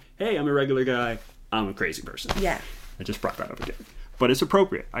like, hey, I'm a regular guy. I'm a crazy person. Yeah. I just brought that up again. But it's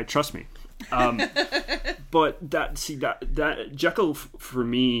appropriate. Trust me. But that Jekyll for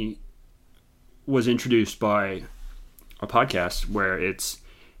me was introduced by a podcast where it's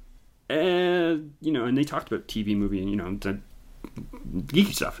and they talked about TV, movie, and the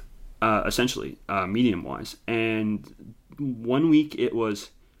geeky stuff, essentially, medium wise. And one week it was,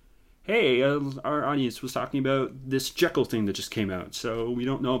 hey, our audience was talking about this Jekyll thing that just came out, so we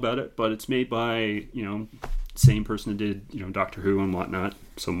don't know about it, but it's made by same person that did Doctor Who and whatnot,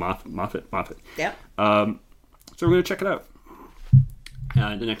 so Moffat. Yeah. So we're gonna check it out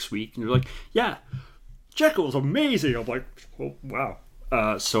the next week, and they're like, yeah, Jekyll's amazing. I'm like, oh wow.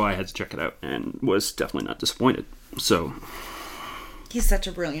 So I had to check it out and was definitely not disappointed. So he's such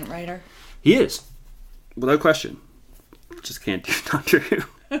a brilliant writer. He is, without question. Just can't do Doctor Who.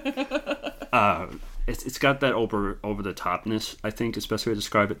 It's got that over the topness, I think, is the best way to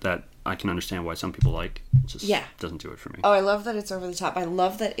describe it, that I can understand why some people like. It just doesn't do it for me. Oh, I love that it's over the top. I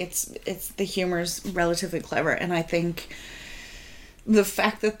love that it's the humor's relatively clever, and I think the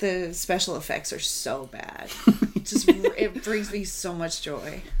fact that the special effects are so bad it brings me so much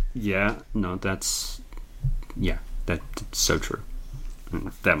joy. Yeah, no, that's so true.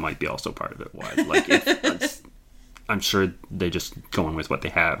 And that might be also part of it. Why, I'm sure they just going with what they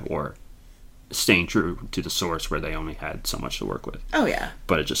have, or staying true to the source where they only had so much to work with. Oh yeah.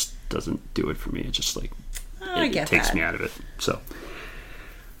 But it just doesn't do it for me. It just like it takes me out of it. So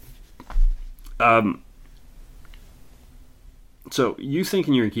so you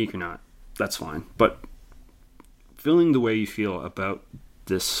thinking you're a geek or not, that's fine. But feeling the way you feel about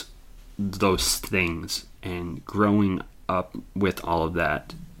those things and growing up with all of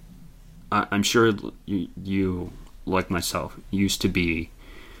that, I'm sure you like myself used to be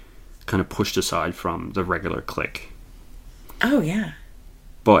kind of pushed aside from the regular clique. Oh yeah.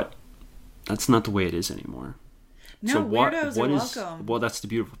 But that's not the way it is anymore. No, so weirdos are welcome. Well, that's the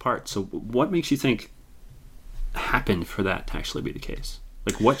beautiful part. So what makes you think happened for that to actually be the case?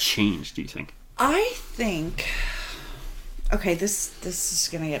 Like, what changed, do you think? I think... Okay, this is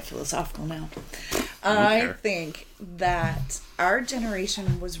going to get philosophical now. I think that our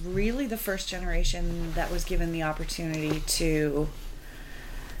generation was really the first generation that was given the opportunity to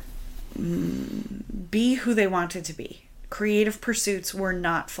be who they wanted to be. Creative pursuits were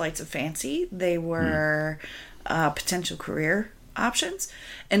not flights of fancy. They were potential career options.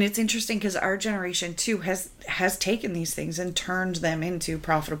 And it's interesting because our generation too has taken these things and turned them into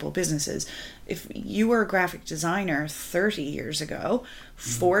profitable businesses. If you were a graphic designer 30 years ago,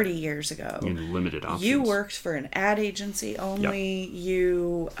 40 years ago, limited options. You worked for an ad agency only.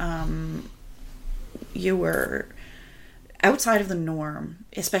 Yep. You were outside of the norm,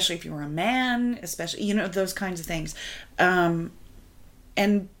 especially if you were a man, especially, those kinds of things.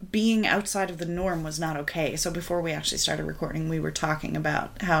 And being outside of the norm was not okay. So before we actually started recording, we were talking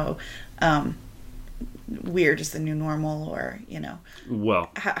about how weird is the new normal, or, Well,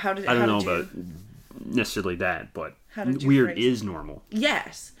 how did I don't know you, about necessarily that, but weird is normal.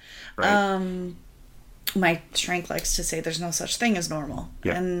 Yes. Right. My strength likes to say there's no such thing as normal.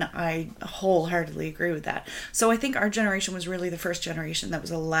 Yeah. And I wholeheartedly agree with that. So I think our generation was really the first generation that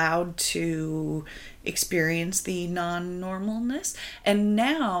was allowed to experience the non-normalness. And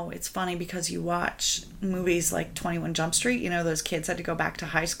now it's funny because you watch movies like 21 Jump Street, those kids had to go back to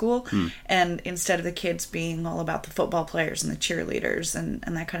high school. And instead of the kids being all about the football players and the cheerleaders and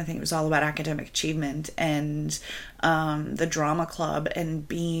that kind of thing, it was all about academic achievement and the drama club and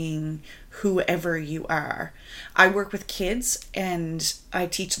being whoever you are. I work with kids and I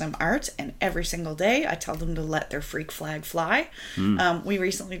teach them art, and every single day I tell them to let their freak flag fly. We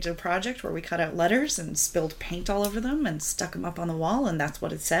recently did a project where we cut out letters and spilled paint all over them and stuck them up on the wall, and that's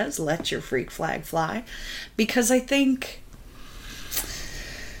what it says: let your freak flag fly. Because I think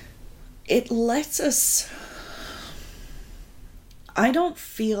it lets us... I don't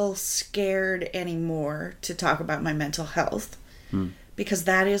feel scared anymore to talk about my mental health. Because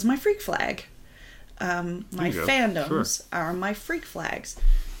that is my freak flag. My fandoms are my freak flags.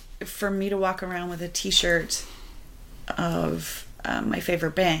 For me to walk around with a t-shirt of my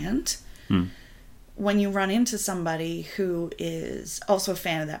favorite band, when you run into somebody who is also a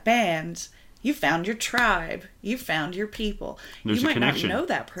fan of that band, you found your tribe. You found your people. There's you might a connection. Not know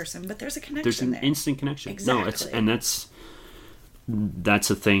that person, but there's a connection. There's an there. instant connection. Exactly. No, that's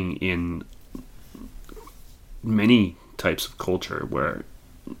a thing in many types of culture where,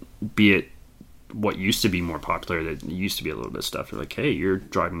 be it what used to be more popular, that used to be a little bit of stuff, you're like, hey, you're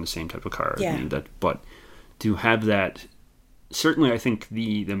driving the same type of car as me. But to have that, certainly I think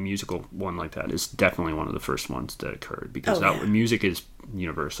the musical one like that is definitely one of the first ones that occurred, because music is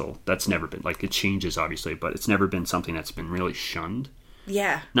universal. That's never been, like, it changes obviously, but it's never been something that's been really shunned.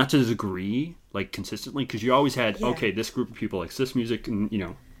 Yeah. Not to the degree, like, consistently, because you always had, okay, this group of people likes this music, and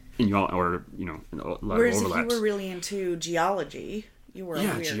and you all, or a lot Whereas of overlaps. if you were really into geology, you were a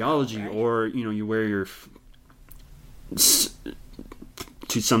weirdo, geology, right? or you wear your,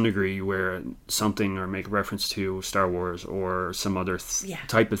 to some degree, you wear something or make reference to Star Wars or some other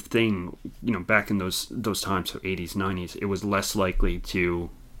type of thing. Back in those times, so 80s, 90s, it was less likely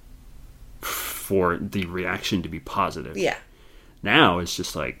for the reaction to be positive. Yeah. Now it's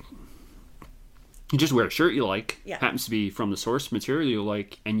just like, you just wear a shirt you like, happens to be from the source material you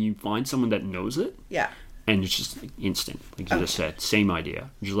like, and you find someone that knows it. Yeah. And it's just like instant. Like you just said, same idea.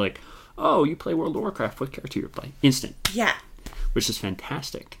 You're like, oh, you play World of Warcraft, what character you play? Instant. Yeah. Which is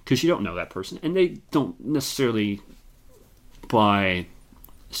fantastic, because you don't know that person, and they don't necessarily buy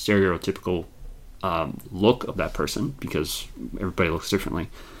stereotypical look of that person, because everybody looks differently.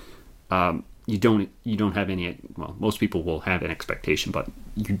 You don't have any, well, most people will have an expectation, but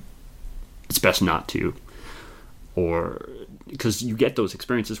it's best not to, or because you get those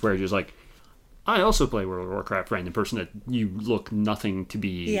experiences where you're just like, I also play World of Warcraft, right? And the person that you look nothing to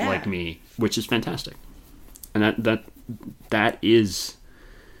be like me, which is fantastic, and that is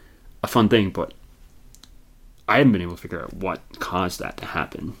a fun thing. But I haven't been able to figure out what caused that to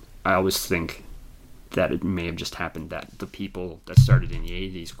happen. I always think that it may have just happened that the people that started in the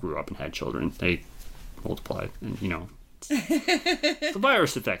 80s grew up and had children. They multiplied, and it's the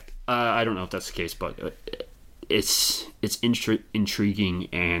virus effect. I don't know if that's the case, but it's intriguing,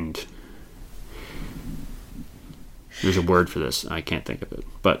 and there's a word for this. I can't think of it,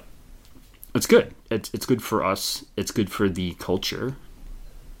 but it's good. It's good for us. It's good for the culture.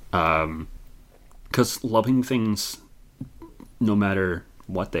 Because loving things, no matter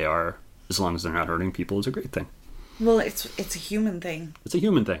what they are, as long as they're not hurting people, is a great thing. Well, it's a human thing. It's a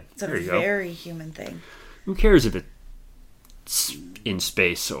human thing. It's a very human thing. Who cares if it's in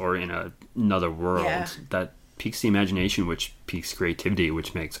space or in another world? Yeah. That piques the imagination, which piques creativity,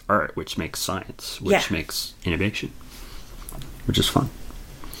 which makes art, which makes science, which makes innovation, which is fun.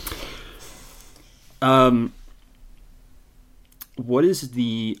 What is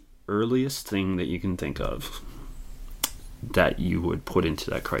the earliest thing that you can think of that you would put into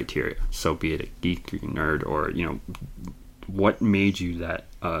that criteria? So be it a geek or a nerd, or what made you that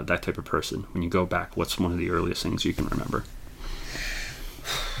type of person? When you go back, what's one of the earliest things you can remember?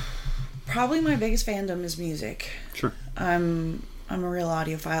 Probably my biggest fandom is music. Sure. I'm a real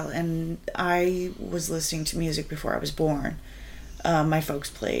audiophile, and I was listening to music before I was born. My folks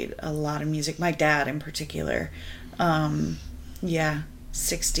played a lot of music. My dad, in particular. 60s,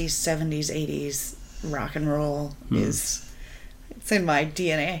 70s, 80s rock and roll it's in my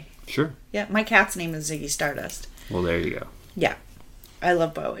DNA. Sure. Yeah, my cat's name is Ziggy Stardust. Well, there you go. Yeah, I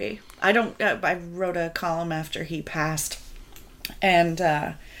love Bowie. I wrote a column after he passed, and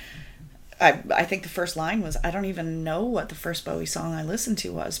I think the first line was, I don't even know what the first Bowie song I listened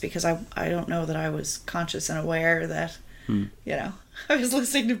to was, because I don't know that I was conscious and aware that I was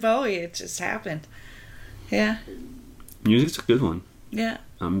listening to Bowie. It just happened. Yeah. Music's a good one. Yeah.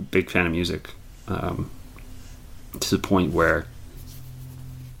 I'm a big fan of music. To the point where,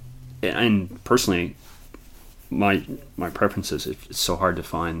 and personally, my preference is, it's so hard to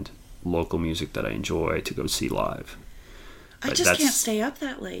find local music that I enjoy to go see live. I just can't stay up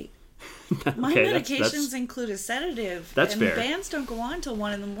that late. My medications include a sedative. That's and fair. Bands don't go on till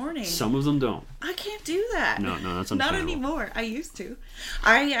 1 a.m. Some of them don't. I can't do that. No, that's not understandable. anymore. I used to.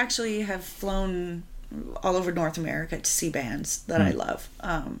 I actually have flown all over North America to see bands that I love.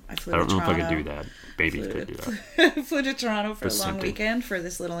 I flew to Toronto. I don't know if I could do that. Babies could do that. Flew to Toronto for a long weekend for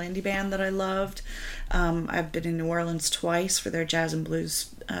this little indie band that I loved. I've been in New Orleans twice for their jazz and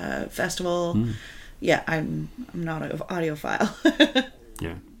blues festival. Yeah, I'm not an audiophile.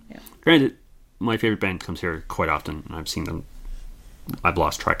 Yeah. Granted, my favorite band comes here quite often, and I've seen them. I've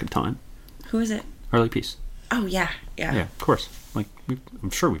lost track of time. Who is it? Harley Peace. Oh yeah. Yeah, of course. Like, I'm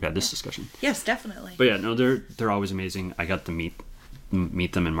sure we've had this discussion. Yes, definitely. But yeah, no, they're always amazing. I got to meet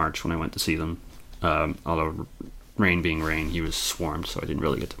them in March when I went to see them. Although rain being rain, he was swarmed, so I didn't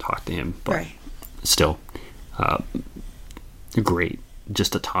really get to talk to him. But still, great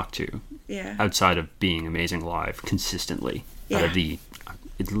just to talk to. Yeah. Outside of being amazing live consistently, out of the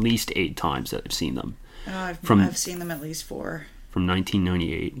at least 8 times that I've seen them. I've seen them at least 4. From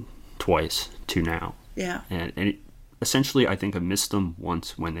 1998, twice, to now. Yeah. And it, essentially, I think I've missed them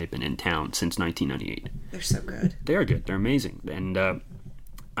once when they've been in town since 1998. They're so good. They are good. They're amazing. And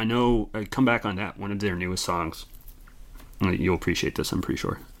I know, I come back on that, one of their newest songs, you'll appreciate this, I'm pretty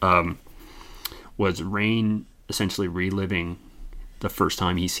sure, was Rain essentially reliving the first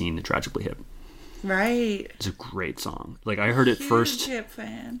time he's seen the Tragically Hip. Right. It's a great song. Like, I heard it first. Huge Hip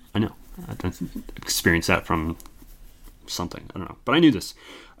fan. I know. I experienced that from something. I don't know. But I knew this.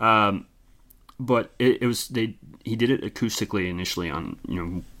 But it was, he did it acoustically initially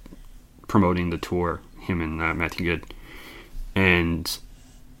on, promoting the tour, him and Matthew Good. And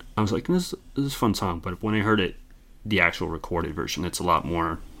I was like, this is a fun song. But when I heard it, the actual recorded version, it's a lot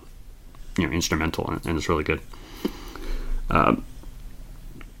more, instrumental, and it's really good.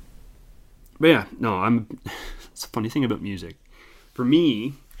 But yeah, no, it's a funny thing about music. For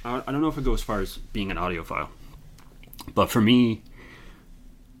me, I don't know if it goes as far as being an audiophile, but for me,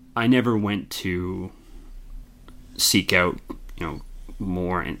 I never went to seek out,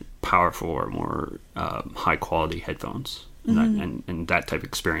 more powerful or more high quality headphones and that type of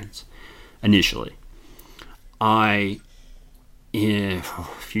experience. Initially, a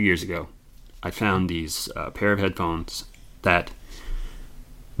few years ago, I found these pair of headphones that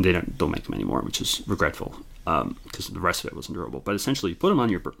they don't make them anymore, which is regretful because the rest of it wasn't durable. But essentially, you put them on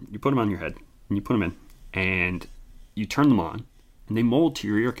your head, and you put them in, and you turn them on, and they mold to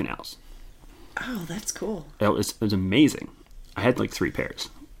your ear canals. Oh, that's cool. It was amazing. I had like 3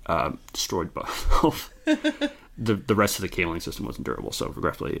 pairs, destroyed both. The rest of the cabling system wasn't durable, so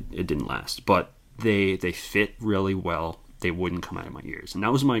regretfully it didn't last. But they fit really well. they wouldn't come out of my ears. And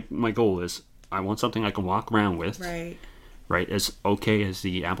that was my goal is I want something I can walk around with. Right. Right? As okay as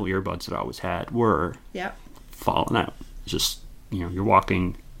the Apple earbuds that I always had were. Yep. Falling out. It's just, you're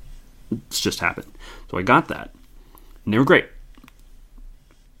walking. It's just happened. So I got that. And they were great.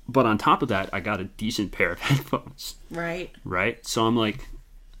 But on top of that, I got a decent pair of headphones. Right. Right? So I'm like,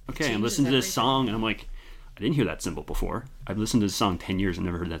 okay, I'm listening to this everything. song, and I'm like, I didn't hear that cymbal before. I've listened to this song 10 years and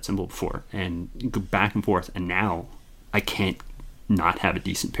never heard that cymbal before. And you go back and forth, and now I can't not have a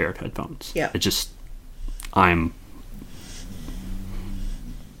decent pair of headphones. Yeah. It just, I'm,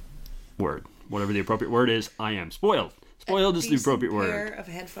 word. Whatever the appropriate word is, I am spoiled. Spoiled is the appropriate word. A pair of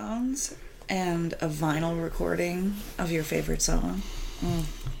headphones and a vinyl recording of your favorite song.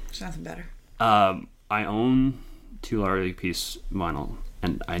 There's nothing better. I own 2 Larry Piece vinyl,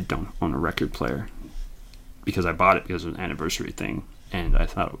 and I don't own a record player because I bought it because of an anniversary thing, and I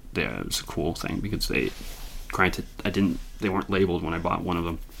thought it was a cool thing because they weren't labeled when I bought one of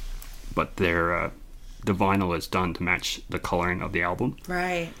them, but the vinyl is done to match the coloring of the album.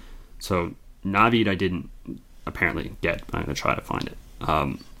 Right. So Navid I didn't apparently get. I'm gonna try to find it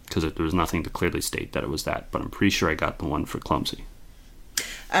because there was nothing to clearly state that it was that, but I'm pretty sure I got the one for Clumsy.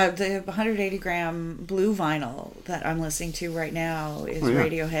 The 180 gram blue vinyl that I'm listening to right now is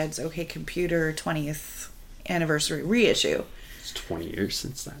Radiohead's OK Computer 20th anniversary reissue. It's 20 years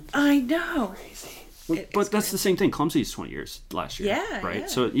since that. I know. Crazy. But that's the same thing. Clumsy's 20 years last year. Yeah. Right? Yeah.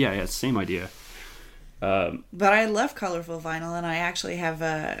 So, yeah, same idea. But I love colorful vinyl, and I actually have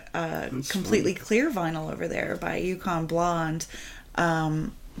a completely clear vinyl over there by Yukon Blonde.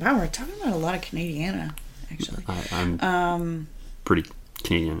 Wow, we're talking about a lot of Canadiana, actually. I'm pretty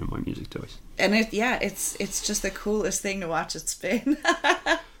Canadian in my music choice. And it's just the coolest thing to watch it spin.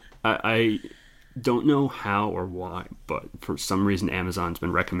 I don't know how or why, but for some reason Amazon's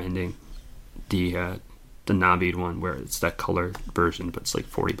been recommending the Navid one where it's that color version, but it's like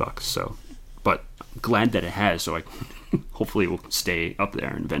 $40. So, but I'm glad that it has. So I hopefully it will stay up there,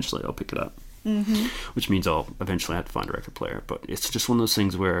 and eventually I'll pick it up. Mm-hmm. Which means I'll eventually have to find a record player. But it's just one of those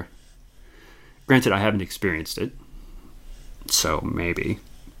things where, granted, I haven't experienced it, so maybe,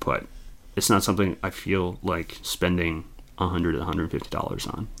 but it's not something I feel like spending $100 to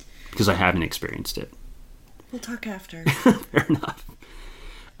 $150 on because I haven't experienced it. We'll talk after. Fair enough.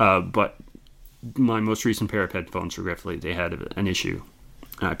 But my most recent pair of headphones, regretfully, they had an issue.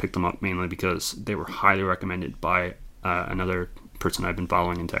 And I picked them up mainly because they were highly recommended by another person I've been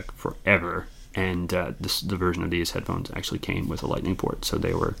following in tech forever. And the version of these headphones actually came with a lightning port. So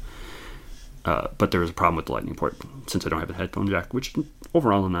they were... but there was a problem with the lightning port since I don't have a headphone jack, which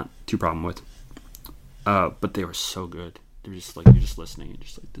overall I'm not too problem with. But they were so good. They're just like, you're just listening and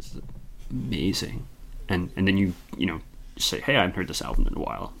just like, this is amazing. And then you say, hey, I haven't heard this album in a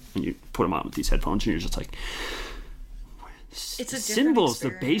while. And you put them on with these headphones and you're just like, it's a different cymbals, the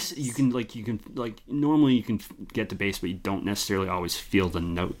experience. bass, you can normally you can get the bass, but you don't necessarily always feel the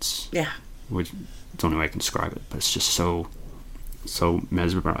notes. Yeah. Which, don't know how I can describe it, but it's just so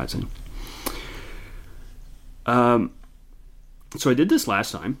mesmerizing. So I did this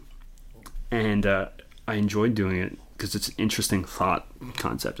last time, and I enjoyed doing it because it's an interesting thought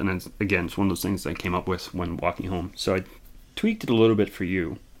concept, and it's one of those things that I came up with when walking home. So I tweaked it a little bit for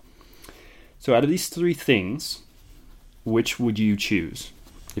you. So out of these 3 things, which would you choose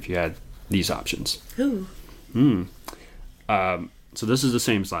if you had these options? Who? So this is the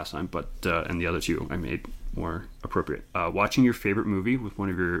same as last time, but and the other 2 I made more appropriate. Watching your favorite movie with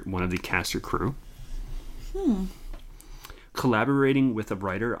one of the cast or crew. Collaborating with a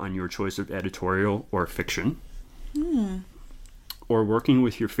writer on your choice of editorial or fiction. Or working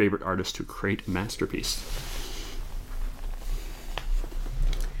with your favorite artist to create a masterpiece.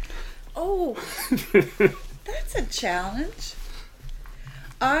 Oh, that's a challenge.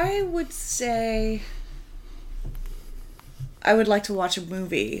 I would say I would like to watch a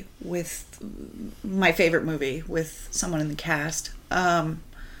movie with my favorite movie with someone in the cast. Now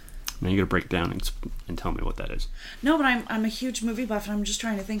you gotta break it down and tell me what that is. No, but I'm a huge movie buff, and I'm just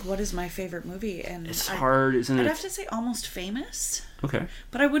trying to think what is my favorite movie. And It's hard, isn't it? I'd have to say Almost Famous. Okay.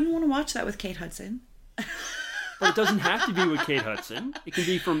 But I wouldn't want to watch that with Kate Hudson. But it doesn't have to be with Kate Hudson. It can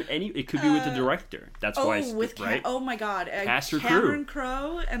be it could be with the director. That's why it's right. Oh my God, Cast or crew. Cameron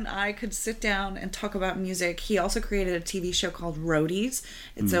Crowe and I could sit down and talk about music. He also created a TV show called Roadies.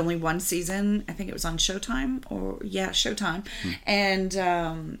 It's only 1 season. I think it was on Showtime Showtime.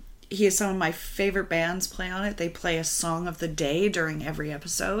 And he has some of my favorite bands play on it. They play a song of the day during every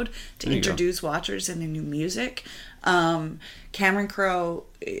episode to introduce watchers into new music. Cameron Crowe,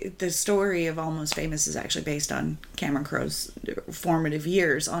 the story of Almost Famous is actually based on Cameron Crowe's formative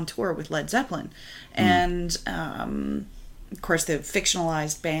years on tour with Led Zeppelin. And of course, the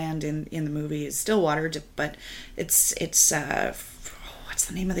fictionalized band in the movie is Stillwater, but it's what's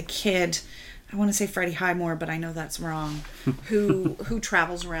the name of the kid? I want to say Freddie Highmore, but I know that's wrong. who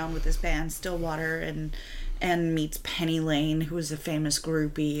travels around with this band Stillwater and meets Penny Lane, who is a famous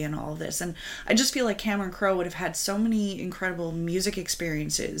groupie, and all this. And I just feel like Cameron Crowe would have had so many incredible music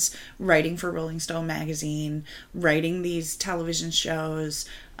experiences writing for Rolling Stone magazine, writing these television shows,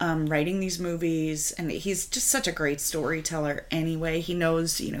 writing these movies, and he's just such a great storyteller anyway. He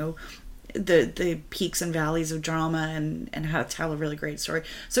knows, the peaks and valleys of drama and how to tell a really great story.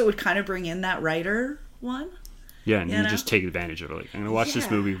 So it would kind of bring in that writer one. Yeah, and you just take advantage of it. Like, I'm going to watch this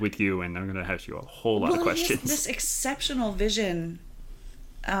movie with you, and I'm going to ask you a whole lot of questions. He has this exceptional vision,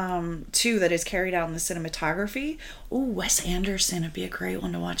 too, that is carried out in the cinematography. Oh, Wes Anderson would be a great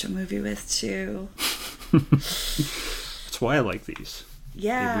one to watch a movie with, too. That's why I like these.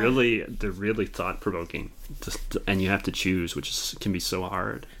 Yeah. They're really thought-provoking. And you have to choose, can be so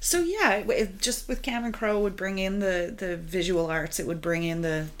hard. So, yeah, just with Cameron Crowe, would bring in the visual arts, it would bring in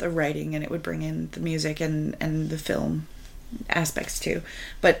the writing, and it would bring in the music and the film aspects, too.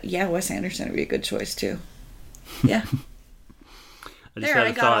 But, yeah, Wes Anderson would be a good choice, too. Yeah.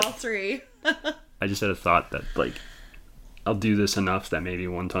 I got all three. I just had a thought that, like, I'll do this enough that maybe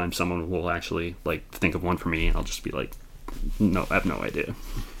one time someone will actually, like, think of one for me, and I'll just be like, no, I have no idea.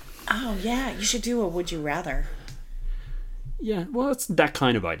 Oh, yeah. You should do a Would You Rather. Yeah, well, it's that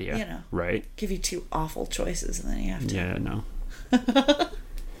kind of idea, right? Give you two awful choices, and then you have to... Yeah, no.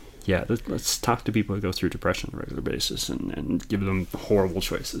 Yeah, let's talk to people who go through depression on a regular basis and give them horrible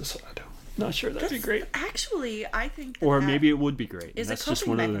choices. I'm not sure that'd be great. Actually, I think or maybe it would be great. Is that's a coping just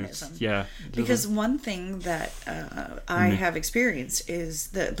one mechanism. Of those, yeah. Because one thing that I have experienced is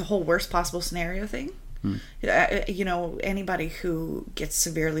the whole worst possible scenario thing. Anybody who gets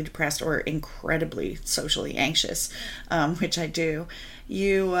severely depressed or incredibly socially anxious, which I do,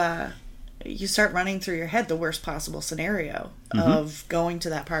 you start running through your head the worst possible scenario of going to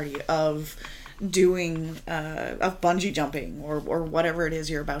that party, of doing of bungee jumping or whatever it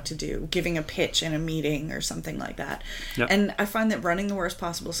is you're about to do, giving a pitch in a meeting or something like that. Yep. And I find that running the worst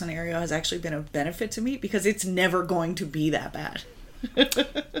possible scenario has actually been a benefit to me because it's never going to be that bad.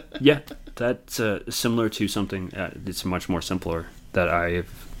 Yeah, that's similar to something it's much more simpler that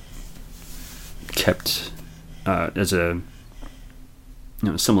I've kept as a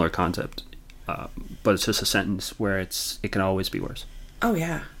similar concept, but it's just a sentence where it can always be worse. Oh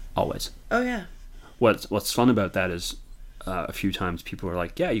yeah, always. Oh yeah. What's fun about that is a few times people are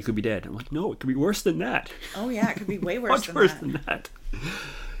like, yeah, you could be dead. I'm like, no, it could be worse than that. Oh yeah, it could be way worse much worse than that.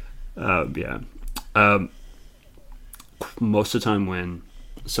 Yeah. Most of the time when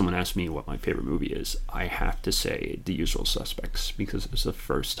someone asks me what my favorite movie is, I have to say The Usual Suspects, because it's the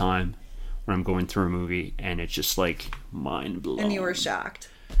first time when I'm going through a movie and it's just like mind blown. And you were shocked.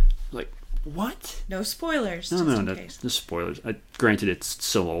 Like, what? No spoilers. No, the spoilers. Granted, it's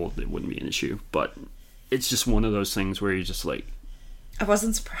so old it wouldn't be an issue, but it's just one of those things where you're just like... I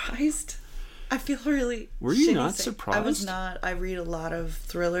wasn't surprised. I feel really... Were you not surprised? I was not. I read a lot of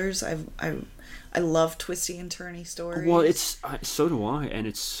thrillers. I love twisty and turny stories. Well, so do I, and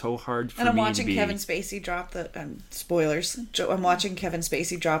it's so hard for me to be... And I'm watching Kevin Spacey drop the... spoilers. I'm watching Kevin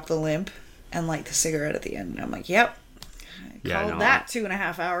Spacey drop the limp and light the cigarette at the end. And I'm like, yep. I called that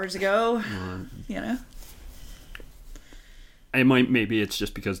 2.5 hours ago. Maybe it's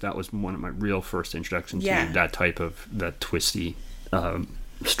just because that was one of my real first introductions to that type of... that twisty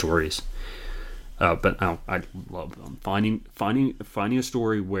stories. But I love them. Finding a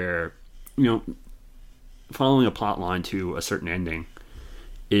story where... following a plot line to a certain ending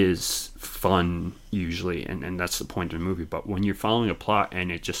is fun usually, and that's the point of the movie. But when you're following a plot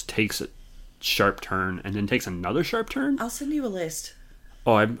and it just takes a sharp turn and then takes another sharp turn, I'll send you a list.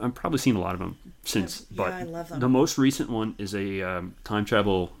 Oh, I've probably seen a lot of them since. But I love them. The most recent one is a time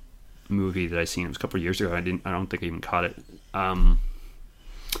travel movie that I seen. It was a couple of years ago. I don't think I even caught it. Come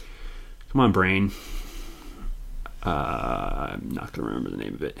on, brain. I'm not going to remember the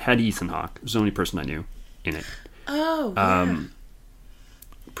name of it. Had Ethan Hawke. It was the only person I knew in it. Oh, yeah.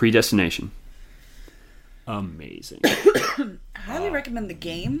 Predestination. Amazing. Highly recommend The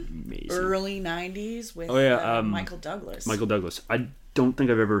Game. Amazing. Early 90s with Michael Douglas. Michael Douglas. I don't think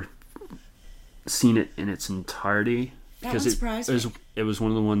I've ever seen it in its entirety. That one surprised me. It was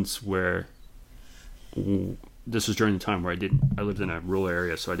one of the ones where... This was during the time where I lived in a rural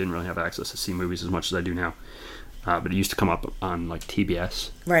area, so I didn't really have access to see movies as much as I do now. But it used to come up on like TBS.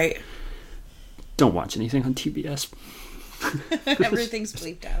 Right. Don't watch anything on TBS. Everything's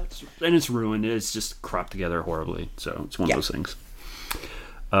bleeped out. And it's ruined. It's just cropped together horribly. So it's one of those things.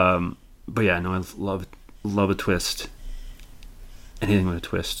 But yeah, no, I love a twist. anything with a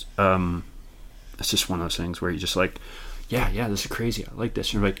twist. It's just one of those things where you're just like, yeah, this is crazy. I like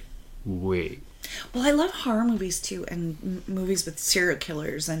this. And you're like, wait. Well, I love horror movies too, and movies with serial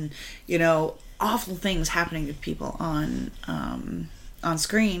killers and, awful things happening to people on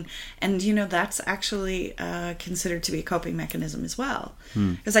screen. And, that's actually considered to be a coping mechanism as well.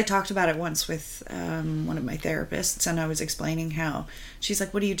 Because I talked about it once with one of my therapists, and I was explaining how she's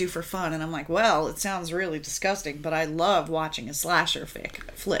like, what do you do for fun? And I'm like, well, it sounds really disgusting, but I love watching a slasher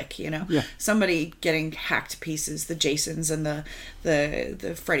flick, Yeah. Somebody getting hacked to pieces, the Jasons and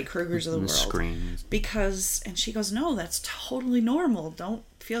the Freddy Kruegers of the world. Screams. Because, and she goes, no, that's totally normal. Don't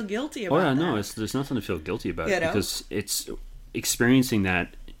feel guilty about that. Oh, yeah, no, there's nothing to feel guilty about because it's experiencing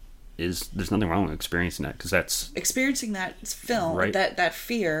that there's nothing wrong with experiencing that because that's experiencing that film, right. that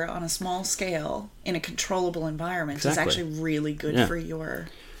fear on a small scale in a controllable environment is actually really good for your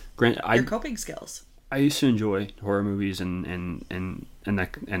coping skills. I used to enjoy horror movies and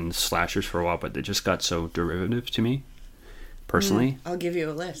slashers for a while, but they just got so derivative to me personally. I'll give you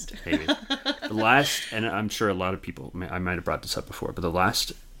a list. Maybe. The last, and I'm sure a lot of people, I might have brought this up before, but the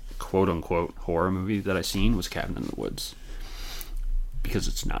last quote unquote horror movie that I seen was Cabin in the Woods. Because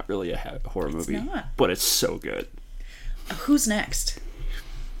it's not really a horror movie, but it's so good. Who's Next?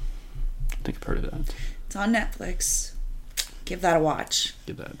 I think I've heard of that. It's on Netflix. Give that a watch.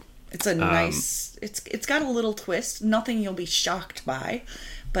 Give that. It's a nice. It's got a little twist. Nothing you'll be shocked by,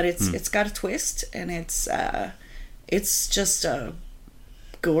 but it's got a twist, and it's just a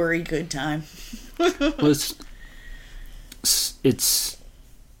gory good time. Well, it's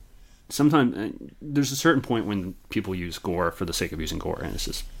sometimes there's a certain point when people use gore for the sake of using gore, and it's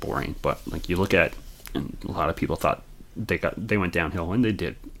just boring. But like you look at, and a lot of people thought they went downhill, and they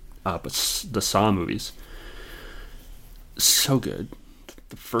did. But the Saw movies, so good.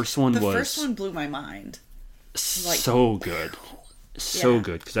 The first one blew my mind. So good,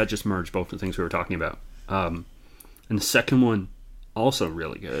 good because that just merged both the things we were talking about. And the second one, also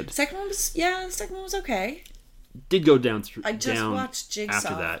really good. The second one was okay. Did go down through. I just watched Jigsaw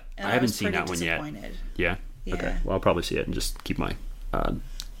after that. I haven't seen that one yet. Yeah? Okay. Well, I'll probably see it and just keep my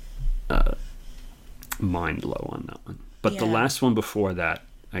mind low on that one. But the last one before that,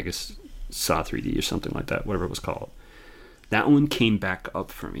 I guess Saw 3D or something like that, whatever it was called. That one came back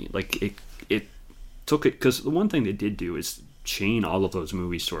up for me. Like it took it because the one thing they did do is chain all of those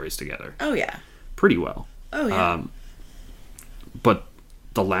movie stories together. Oh yeah. Pretty well. Oh yeah. But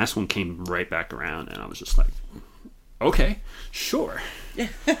the last one came right back around, and I was just like, okay, sure.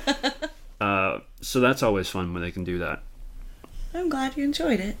 So that's always fun when they can do that. I'm glad you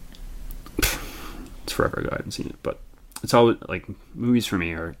enjoyed it. It's forever ago I haven't seen it, but it's always like movies for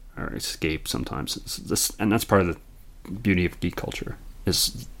me are escape sometimes. And that's part of the beauty of geek culture.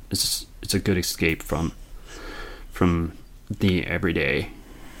 It's a good escape from the everyday.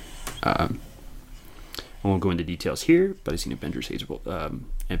 I won't go into details here, but I seen Avengers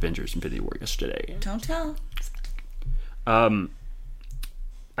Infinity War yesterday. Don't tell. I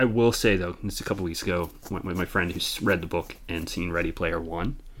will say though, this a couple weeks ago, went with my friend who's read the book and seen Ready Player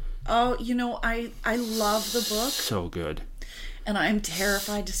One. Oh, I love the book. So good. And I'm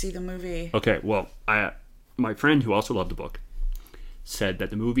terrified to see the movie. Okay, well, my friend who also loved the book said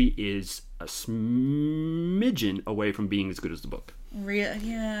that the movie is a smidgen away from being as good as the book. Yeah,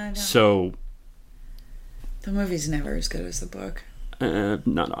 I know. So the movie's never as good as the book.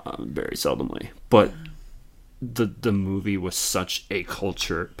 Not very seldomly, but the movie was such a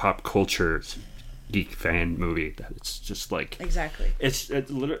pop culture geek fan movie that it's just like exactly. It's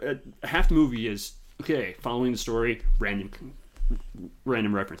literally half the movie is following the story, random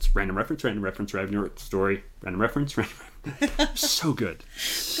reference, story, random reference. So good,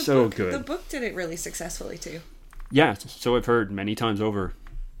 so good. The book did it really successfully too. Yeah, so I've heard many times over.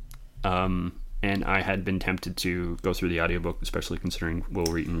 And I had been tempted to go through the audiobook, especially considering Will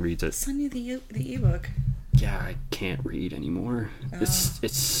Wheaton reads it. Send you the ebook. Yeah, I can't read anymore. Oh.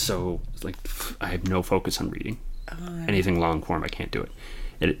 It's so like I have no focus on reading. Oh, anything long form. I can't do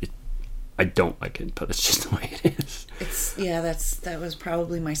it. I don't like it, but it's just the way it is. That was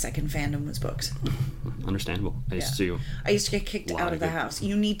probably my second fandom was books. Understandable. I used to get kicked out of the house.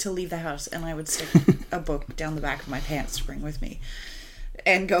 You need to leave the house, and I would stick a book down the back of my pants to bring with me.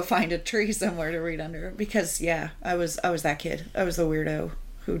 And go find a tree somewhere to read under because I was that kid. I was the weirdo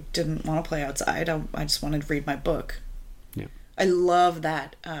who didn't want to play outside. I just wanted to read my book. Yeah, I love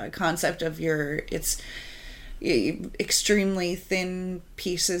that concept of it's extremely thin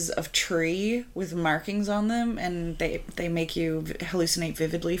pieces of tree with markings on them, and they make you hallucinate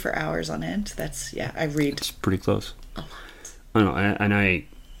vividly for hours on end. I read. It's pretty close. A lot. I know, and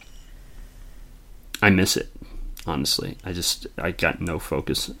I miss it. honestly. I got no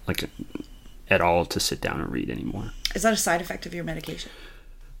focus, like, at all to sit down and read anymore. Is that a side effect of your medication?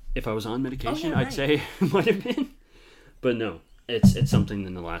 If I was on medication, Oh, yeah, I'd say it might have been. But no, it's something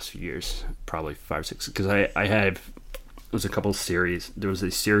in the last few years, probably 5 or 6, because I had, there was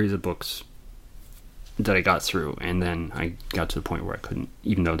a series of books that I got through, and then I got to the point where I couldn't,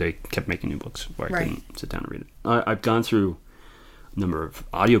 even though they kept making new books, where I couldn't sit down and read it. I've gone through a number of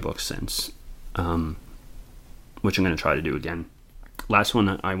audiobooks since, which I'm going to try to do again. Last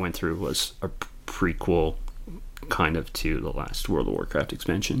one I went through was a prequel kind of to the last World of Warcraft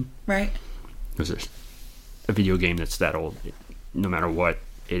expansion. Right. Because there's a video game that's that old, no matter what,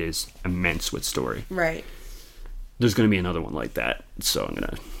 it is immense with story. Right. There's going to be another one like that, so I'm going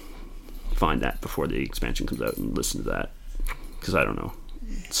to find that before the expansion comes out and listen to that, because I don't know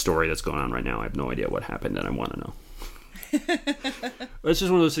the story that's going on right now. I have no idea what happened, and I want to know. It's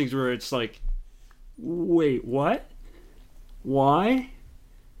just one of those things where it's like, wait, what? Why?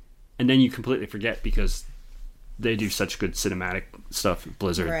 And then you completely forget, because they do such good cinematic stuff at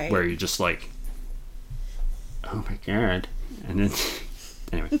Blizzard, right, where you're just like, oh my god. And then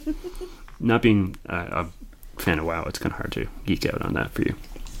anyway, not being a fan of WoW, it's kind of hard to geek out on that for you.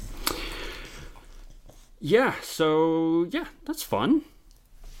 Yeah, so yeah, that's fun.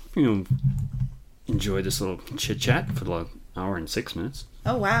 You know, enjoy this little chit chat for the hour and 6 minutes.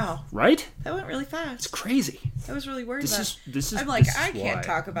 Oh wow! Right? That went really fast. It's crazy. I was really worried. This is. I'm like, this I is can't why.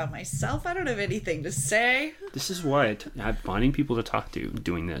 talk about myself. I don't have anything to say. This is why I'm finding people to talk to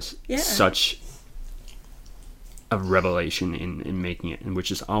doing this. Yeah. Such a revelation in making it, and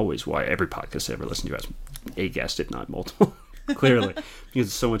which is always why every podcast I ever listen to has a guest, if not multiple. Clearly, because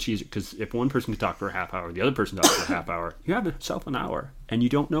it's so much easier. Because if one person can talk for a half hour, the other person talks for a half hour, you have yourself an hour, and you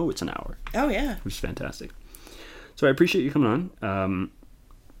don't know it's an hour. Oh yeah, which is fantastic. So I appreciate you coming on.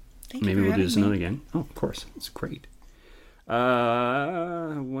 Maybe we'll do this another again. Oh, of course, it's great. What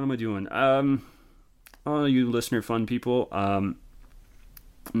am I doing? All you listener fun people.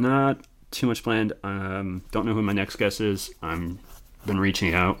 Not too much planned. Don't know who my next guest is. I've been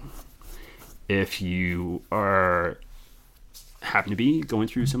reaching out. If you are happen to be going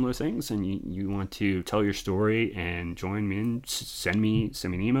through similar things and you want to tell your story and join me in, send me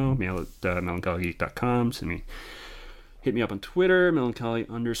an email, mail at melancholygeek.com. Hit me up on Twitter,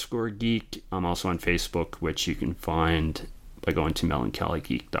 melancholy_geek. I'm also on Facebook, which you can find by going to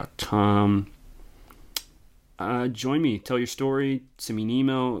melancholygeek.com. Join me, tell your story, send me an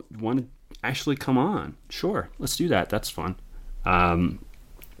email. Want to actually come on? Sure, let's do that. That's fun.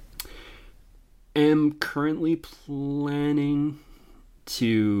 Am currently planning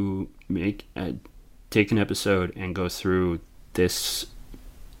to take an episode and go through this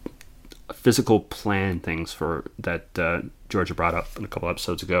physical plan things for that Georgia brought up in a couple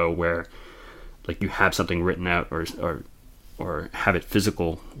episodes ago, where like you have something written out or have it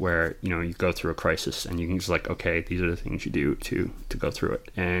physical, where you go through a crisis and you can just like, okay, these are the things you do to go through it.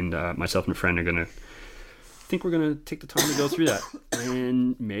 And myself and a friend we're gonna take the time to go through that,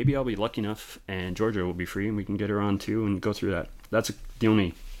 and maybe I'll be lucky enough and Georgia will be free and we can get her on too and go through that. That's the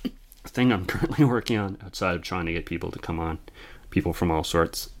only thing I'm currently working on outside of trying to get people to come on, people from all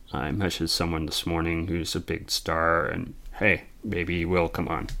sorts. I messaged someone this morning who's a big star, and hey, maybe he will come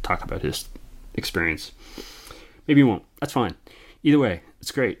on, talk about his experience. Maybe he won't. That's fine. Either way,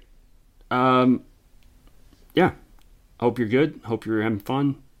 it's great. Yeah. Hope you're good. Hope you're having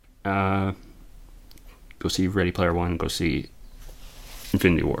fun. Go see Ready Player One. Go see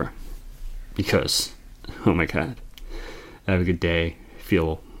Infinity War. Because, oh my god. Have a good day.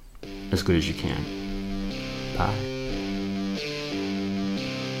 Feel as good as you can. Bye.